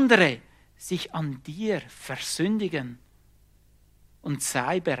 dass andere sich an dir versündigen und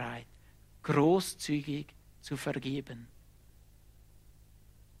sei bereit, großzügig zu vergeben.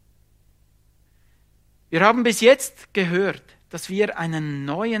 Wir haben bis jetzt gehört, dass wir einen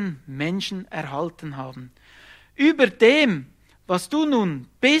neuen Menschen erhalten haben. Über dem, was du nun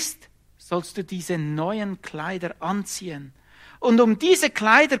bist, sollst du diese neuen Kleider anziehen. Und um diese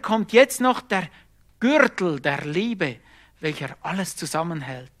Kleider kommt jetzt noch der Gürtel der Liebe, welcher alles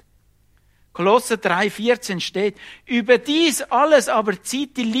zusammenhält. Kolosser 3,14 steht, über dies alles aber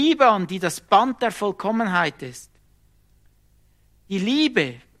zieht die Liebe an, die das Band der Vollkommenheit ist. Die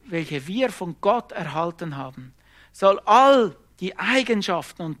Liebe, welche wir von Gott erhalten haben, soll all die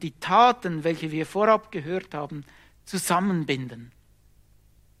Eigenschaften und die Taten, welche wir vorab gehört haben, zusammenbinden.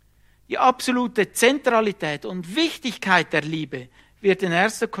 Die absolute Zentralität und Wichtigkeit der Liebe wird in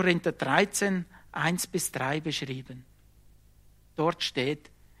 1. Korinther 13, 1-3 beschrieben. Dort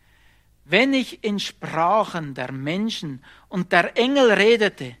steht, Wenn ich in Sprachen der Menschen und der Engel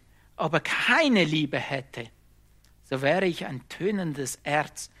redete, aber keine Liebe hätte, so wäre ich ein tönendes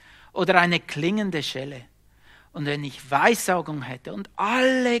Erz oder eine klingende Schelle. Und wenn ich Weissagung hätte und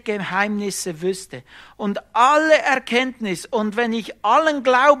alle Geheimnisse wüsste und alle Erkenntnis und wenn ich allen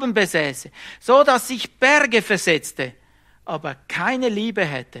Glauben besäße, so dass ich Berge versetzte, aber keine Liebe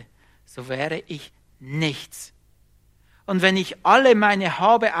hätte, so wäre ich nichts. Und wenn ich alle meine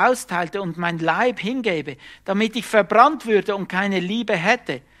Habe austeilte und mein Leib hingebe, damit ich verbrannt würde und keine Liebe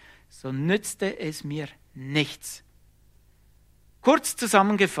hätte, so nützte es mir nichts. Kurz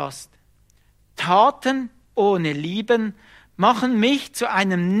zusammengefasst, Taten ohne Lieben machen mich zu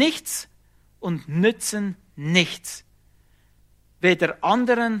einem Nichts und nützen nichts, weder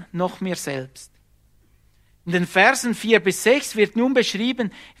anderen noch mir selbst. In den Versen 4-6 wird nun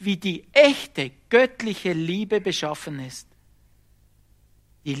beschrieben, wie die echte göttliche Liebe beschaffen ist.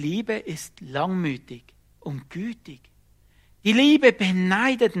 Die Liebe ist langmütig und gütig. Die Liebe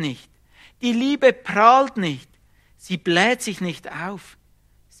beneidet nicht. Die Liebe prahlt nicht. Sie bläht sich nicht auf.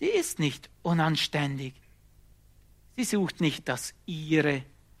 Sie ist nicht unanständig. Sie sucht nicht das Ihre.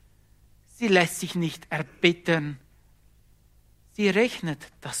 Sie lässt sich nicht erbittern. Sie rechnet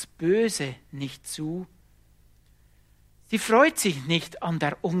das Böse nicht zu. Sie freut sich nicht an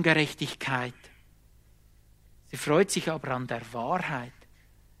der Ungerechtigkeit. Sie freut sich aber an der Wahrheit.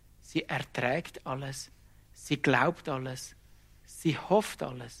 Sie erträgt alles. Sie glaubt alles. Sie hofft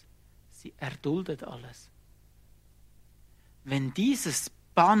alles. Sie erduldet alles. Wenn dieses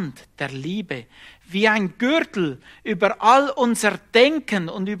Band der Liebe wie ein Gürtel über all unser Denken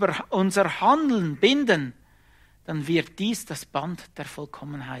und über unser Handeln binden, dann wird dies das Band der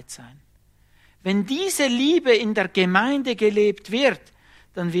Vollkommenheit sein. Wenn diese Liebe in der Gemeinde gelebt wird,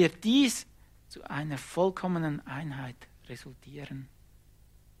 dann wird dies zu einer vollkommenen Einheit resultieren.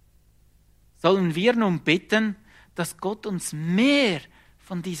 Sollen wir nun bitten, dass Gott uns mehr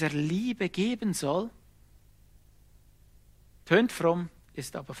von dieser Liebe geben soll? Tönt fromm,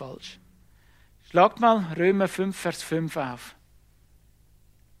 ist aber falsch. Schlagt mal Römer 5, Vers 5 auf.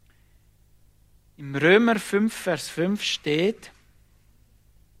 Im Römer 5, Vers 5 steht: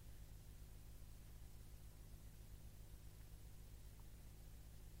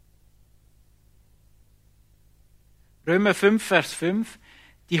 Römer 5, Vers 5: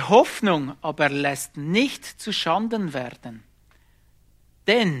 Die Hoffnung aber lässt nicht zu Schanden werden,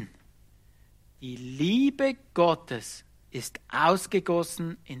 denn die Liebe Gottes ist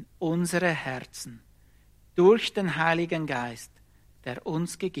ausgegossen in unsere Herzen durch den Heiligen Geist, der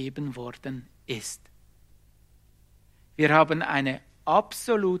uns gegeben worden ist. Wir haben eine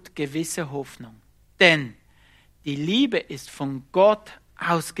absolut gewisse Hoffnung, denn die Liebe ist von Gott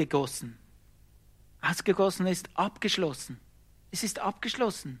ausgegossen. Ausgegossen ist abgeschlossen. Es ist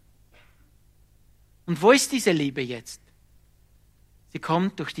abgeschlossen. Und wo ist diese Liebe jetzt? Sie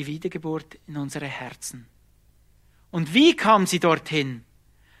kommt durch die Wiedergeburt in unsere Herzen. Und wie kam sie dorthin?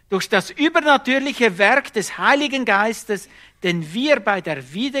 Durch das übernatürliche Werk des Heiligen Geistes, den wir bei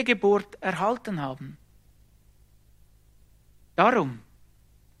der Wiedergeburt erhalten haben. Darum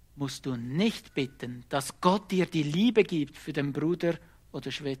musst du nicht bitten, dass Gott dir die Liebe gibt für den Bruder oder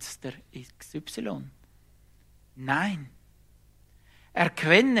Schwester XY. Nein.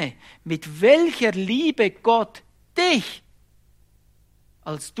 Erkenne, mit welcher Liebe Gott dich,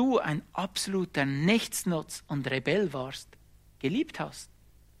 als du ein absoluter Nichtsnutz und Rebell warst, geliebt hast.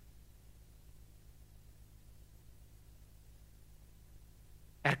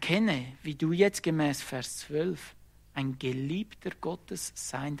 Erkenne, wie du jetzt gemäß Vers 12 ein Geliebter Gottes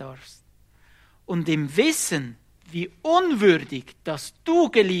sein darfst. Und im Wissen, wie unwürdig, dass du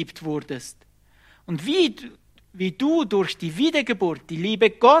geliebt wurdest und wie du durch die Wiedergeburt die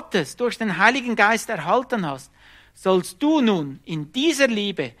Liebe Gottes durch den Heiligen Geist erhalten hast, sollst du nun in dieser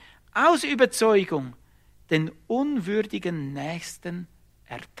Liebe aus Überzeugung den unwürdigen Nächsten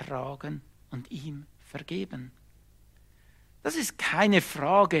ertragen und ihm vergeben. Das ist keine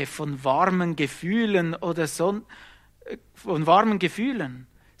Frage von warmen Gefühlen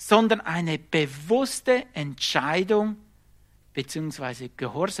sondern eine bewusste Entscheidung bzw.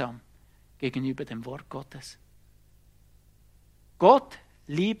 Gehorsam gegenüber dem Wort Gottes. Gott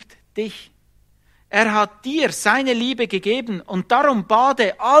liebt dich. Er hat dir seine Liebe gegeben und darum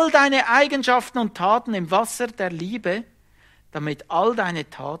bade all deine Eigenschaften und Taten im Wasser der Liebe, damit all deine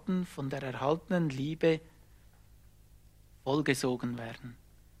Taten von der erhaltenen Liebe vollgesogen werden.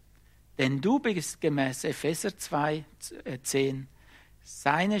 Denn du bist gemäß Epheser 2,10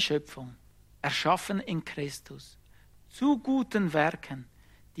 seine Schöpfung, erschaffen in Christus, zu guten Werken,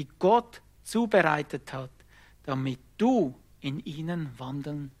 die Gott zubereitet hat, damit du in ihnen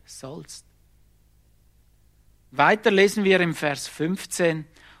wandeln sollst. Weiter lesen wir im Vers 15,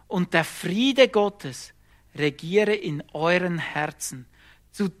 und der Friede Gottes regiere in euren Herzen.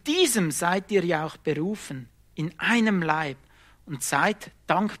 Zu diesem seid ihr ja auch berufen, in einem Leib, und seid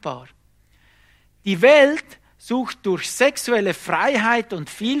dankbar. Die Welt sucht durch sexuelle Freiheit und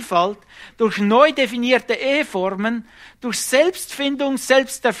Vielfalt, durch neu definierte Eheformen, durch Selbstfindung,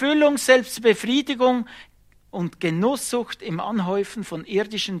 Selbsterfüllung, Selbstbefriedigung und Genusssucht im Anhäufen von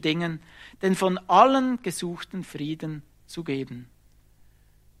irdischen Dingen, den von allen gesuchten Frieden zu geben.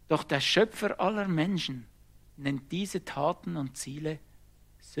 Doch der Schöpfer aller Menschen nennt diese Taten und Ziele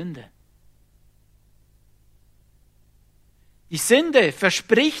Sünde. Die Sünde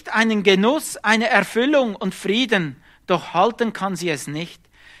verspricht einen Genuss, eine Erfüllung und Frieden, doch halten kann sie es nicht.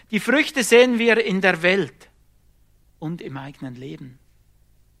 Die Früchte sehen wir in der Welt und im eigenen Leben.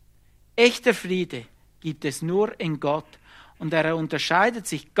 Echter Friede gibt es nur in Gott und er unterscheidet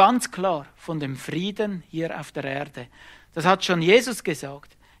sich ganz klar von dem Frieden hier auf der Erde. Das hat schon Jesus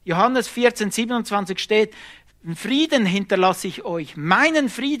gesagt. Johannes 14,27 steht, Frieden hinterlasse ich euch, meinen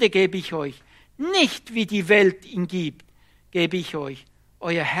Friede gebe ich euch, nicht wie die Welt ihn gibt, gebe ich euch.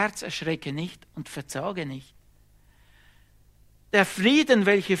 Euer Herz erschrecke nicht und verzage nicht. Der Frieden,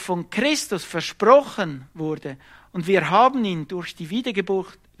 welcher von Christus versprochen wurde, und wir haben ihn durch die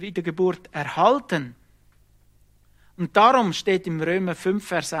Wiedergeburt erhalten. Und darum steht im Römer 5,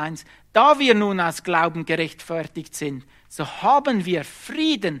 Vers 1, da wir nun aus Glauben gerechtfertigt sind, so haben wir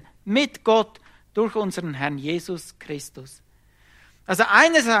Frieden mit Gott durch unseren Herrn Jesus Christus. Also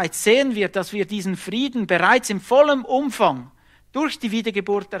einerseits sehen wir, dass wir diesen Frieden bereits im vollen Umfang durch die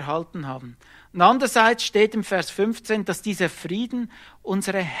Wiedergeburt erhalten haben. Und andererseits steht im Vers 15, dass dieser Frieden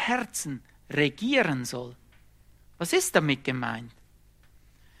unsere Herzen regieren soll. Was ist damit gemeint?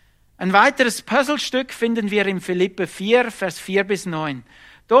 Ein weiteres Puzzlestück finden wir in Philipper 4, Vers 4 bis 9.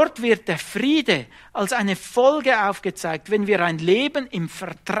 Dort wird der Friede als eine Folge aufgezeigt, wenn wir ein Leben im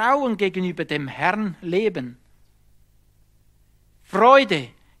Vertrauen gegenüber dem Herrn leben. Freude,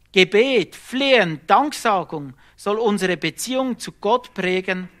 Gebet, Flehen, Danksagung soll unsere Beziehung zu Gott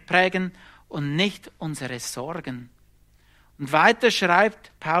prägen und nicht unsere Sorgen. Und weiter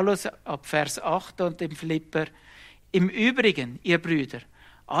schreibt Paulus ab Vers 8 und im Philipper, im Übrigen, ihr Brüder,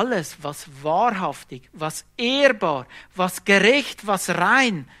 alles, was wahrhaftig, was ehrbar, was gerecht, was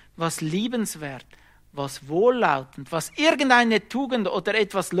rein, was liebenswert, was wohllautend, was irgendeine Tugend oder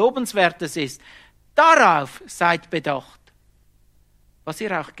etwas Lobenswertes ist, darauf seid bedacht. Was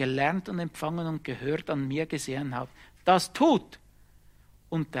ihr auch gelernt und empfangen und gehört an mir gesehen habt, das tut.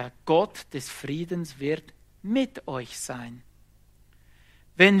 Und der Gott des Friedens wird mit euch sein.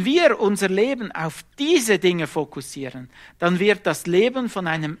 Wenn wir unser Leben auf diese Dinge fokussieren, dann wird das Leben von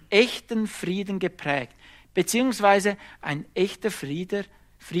einem echten Frieden geprägt, beziehungsweise ein echter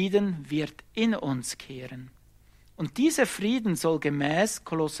Frieden wird in uns kehren. Und dieser Frieden soll gemäß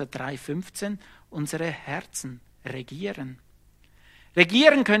Kolosser 3,15 unsere Herzen regieren.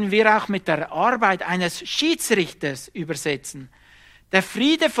 Regieren können wir auch mit der Arbeit eines Schiedsrichters übersetzen. Der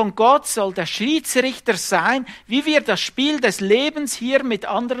Friede von Gott soll der Schiedsrichter sein, wie wir das Spiel des Lebens hier mit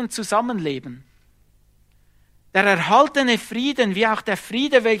anderen zusammenleben. Der erhaltene Frieden, wie auch der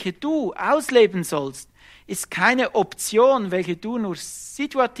Friede, welchen du ausleben sollst, ist keine Option, welche du nur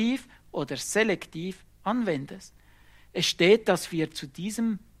situativ oder selektiv anwendest. Es steht, dass wir zu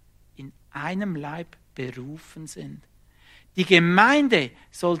diesem in einem Leib berufen sind. Die Gemeinde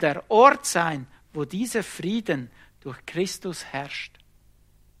soll der Ort sein, wo dieser Frieden durch Christus herrscht.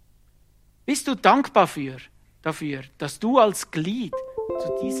 Bist du dankbar dafür, dass du als Glied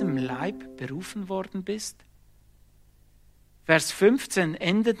zu diesem Leib berufen worden bist? Vers 15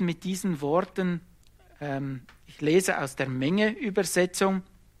 endet mit diesen Worten, ich lese aus der Menge-Übersetzung,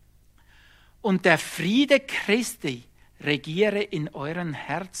 und der Friede Christi regiere in euren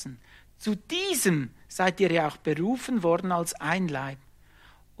Herzen. Zu diesem seid ihr ja auch berufen worden als ein Leib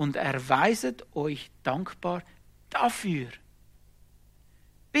und erweiset euch dankbar dafür.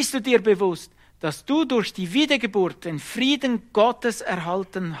 Bist du dir bewusst, dass du durch die Wiedergeburt den Frieden Gottes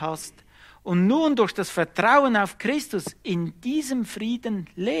erhalten hast und nun durch das Vertrauen auf Christus in diesem Frieden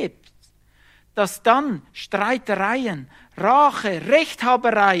lebst, dass dann Streitereien, Rache,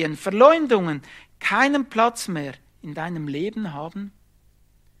 Rechthabereien, Verleumdungen keinen Platz mehr in deinem Leben haben?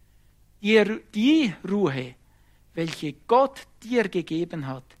 Die Ruhe, welche Gott dir gegeben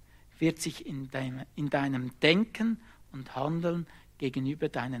hat, wird sich in deinem Denken und Handeln gegenüber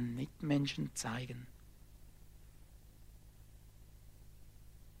deinen Mitmenschen zeigen.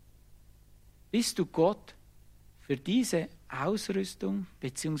 Bist du Gott für diese Ausrüstung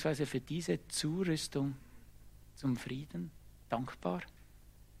bzw. für diese Zurüstung zum Frieden dankbar?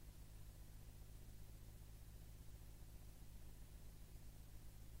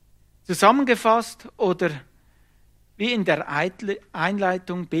 Zusammengefasst oder wie in der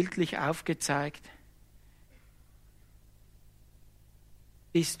Einleitung bildlich aufgezeigt,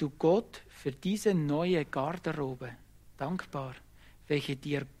 bist du Gott für diese neue Garderobe dankbar, welche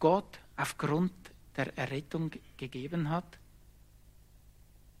dir Gott aufgrund der Errettung gegeben hat?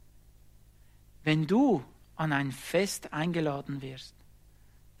 Wenn du an ein Fest eingeladen wirst,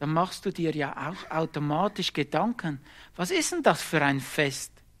 dann machst du dir ja auch automatisch Gedanken, was ist denn das für ein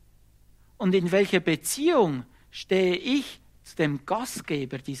Fest? Und in welcher Beziehung stehe ich zu dem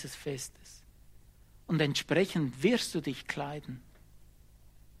Gastgeber dieses Festes? Und entsprechend wirst du dich kleiden.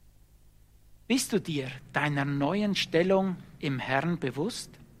 Bist du dir deiner neuen Stellung im Herrn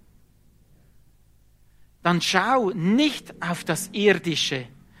bewusst? Dann schau nicht auf das Irdische,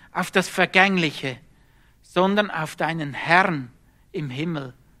 auf das Vergängliche, sondern auf deinen Herrn im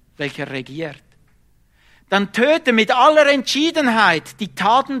Himmel, welcher regiert. Dann töte mit aller Entschiedenheit die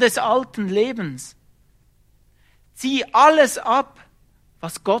Taten des alten Lebens. Zieh alles ab,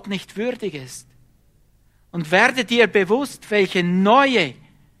 was Gott nicht würdig ist. Und werde dir bewusst, welche neue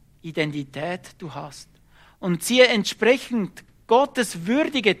Identität du hast. Und ziehe entsprechend Gottes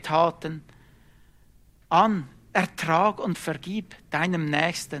würdige Taten an, ertrag und vergib deinem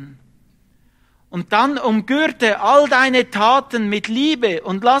Nächsten. Und dann umgürte all deine Taten mit Liebe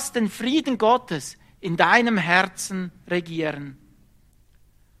und lass den Frieden Gottes in deinem Herzen regieren.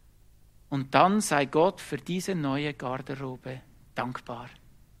 Und dann sei Gott für diese neue Garderobe dankbar.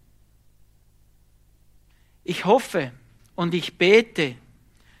 Ich hoffe und ich bete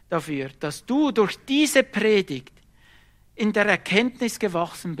dafür, dass du durch diese Predigt in der Erkenntnis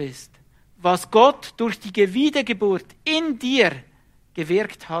gewachsen bist, was Gott durch die Wiedergeburt in dir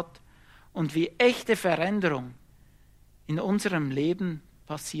gewirkt hat und wie echte Veränderung in unserem Leben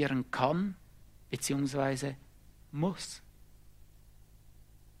passieren kann bzw. muss.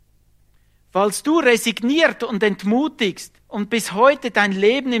 Falls du resigniert und entmutigst und bis heute dein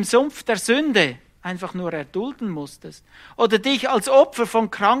Leben im Sumpf der Sünde einfach nur erdulden musstest oder dich als Opfer von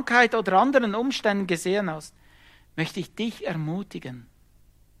Krankheit oder anderen Umständen gesehen hast, möchte ich dich ermutigen,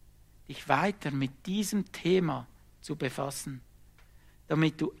 dich weiter mit diesem Thema zu befassen,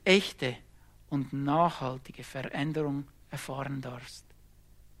 damit du echte und nachhaltige Veränderung erfahren darfst.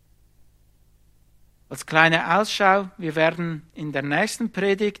 Als kleine Ausschau, wir werden in der nächsten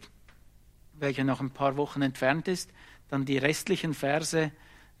Predigt, welche noch ein paar Wochen entfernt ist, dann die restlichen Verse,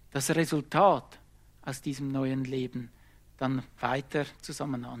 das Resultat aus diesem neuen Leben dann weiter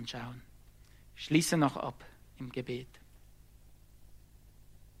zusammen anschauen. Ich schließe noch ab im Gebet.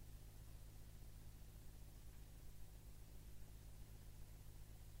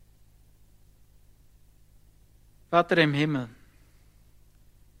 Vater im Himmel,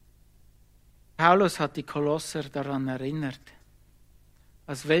 Paulus hat die Kolosser daran erinnert,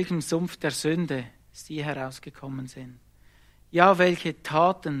 aus welchem Sumpf der Sünde sie herausgekommen sind. Ja, welche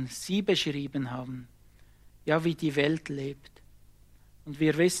Taten sie beschrieben haben. Ja, wie die Welt lebt. Und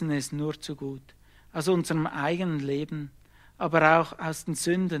wir wissen es nur zu gut. Aus unserem eigenen Leben, aber auch aus den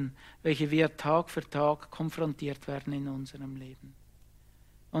Sünden, welche wir Tag für Tag konfrontiert werden in unserem Leben.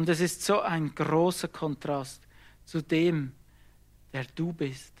 Und es ist so ein großer Kontrast zu dem, der du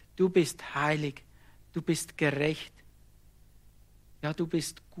bist. Du bist heilig, du bist gerecht. Ja, du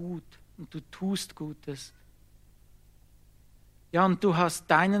bist gut und du tust Gutes. Ja, und du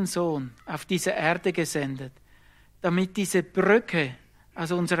hast deinen Sohn auf diese Erde gesendet, damit diese Brücke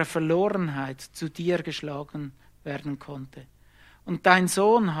aus unserer Verlorenheit zu dir geschlagen werden konnte. Und dein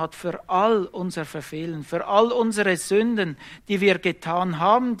Sohn hat für all unser Verfehlen, für all unsere Sünden, die wir getan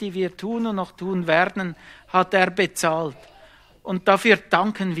haben, die wir tun und noch tun werden, hat er bezahlt. Und dafür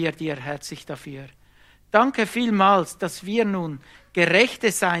danken wir dir herzlich dafür. Danke vielmals, dass wir nun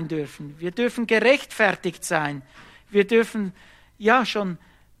Gerechte sein dürfen. Wir dürfen gerechtfertigt sein. Wir dürfen ja schon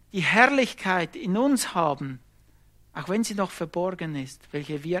die Herrlichkeit in uns haben, auch wenn sie noch verborgen ist,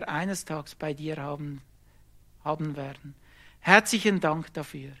 welche wir eines Tages bei dir haben werden. Herzlichen Dank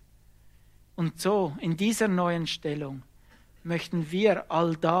dafür. Und so, in dieser neuen Stellung, möchten wir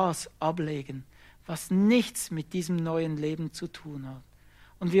all das ablegen, was nichts mit diesem neuen Leben zu tun hat.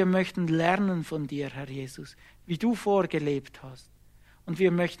 Und wir möchten lernen von dir, Herr Jesus, wie du vorgelebt hast. Und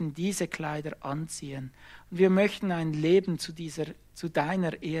wir möchten diese Kleider anziehen. Und wir möchten ein Leben zu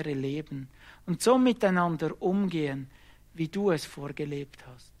deiner Ehre leben. Und so miteinander umgehen, wie du es vorgelebt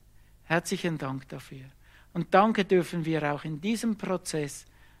hast. Herzlichen Dank dafür. Und danke dürfen wir auch in diesem Prozess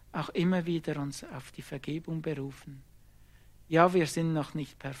auch immer wieder uns auf die Vergebung berufen. Ja, wir sind noch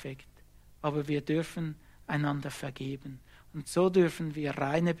nicht perfekt, aber wir dürfen einander vergeben. Und so dürfen wir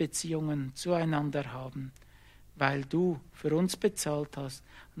reine Beziehungen zueinander haben, weil du für uns bezahlt hast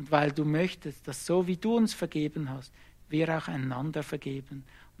und weil du möchtest, dass so wie du uns vergeben hast, wir auch einander vergeben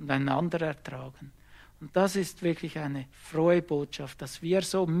und einander ertragen. Und das ist wirklich eine frohe Botschaft, dass wir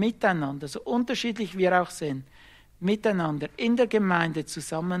so miteinander, so unterschiedlich wir auch sind, miteinander in der Gemeinde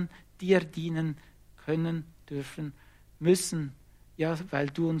zusammen dir dienen können, dürfen, müssen, ja, weil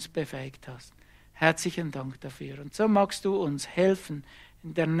du uns befähigt hast. Herzlichen Dank dafür. Und so magst du uns helfen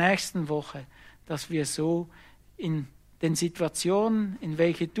in der nächsten Woche, dass wir so in den Situationen, in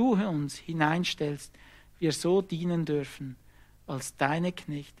welche du uns hineinstellst, wir so dienen dürfen, als deine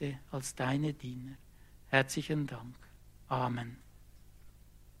Knechte, als deine Diener. Herzlichen Dank. Amen.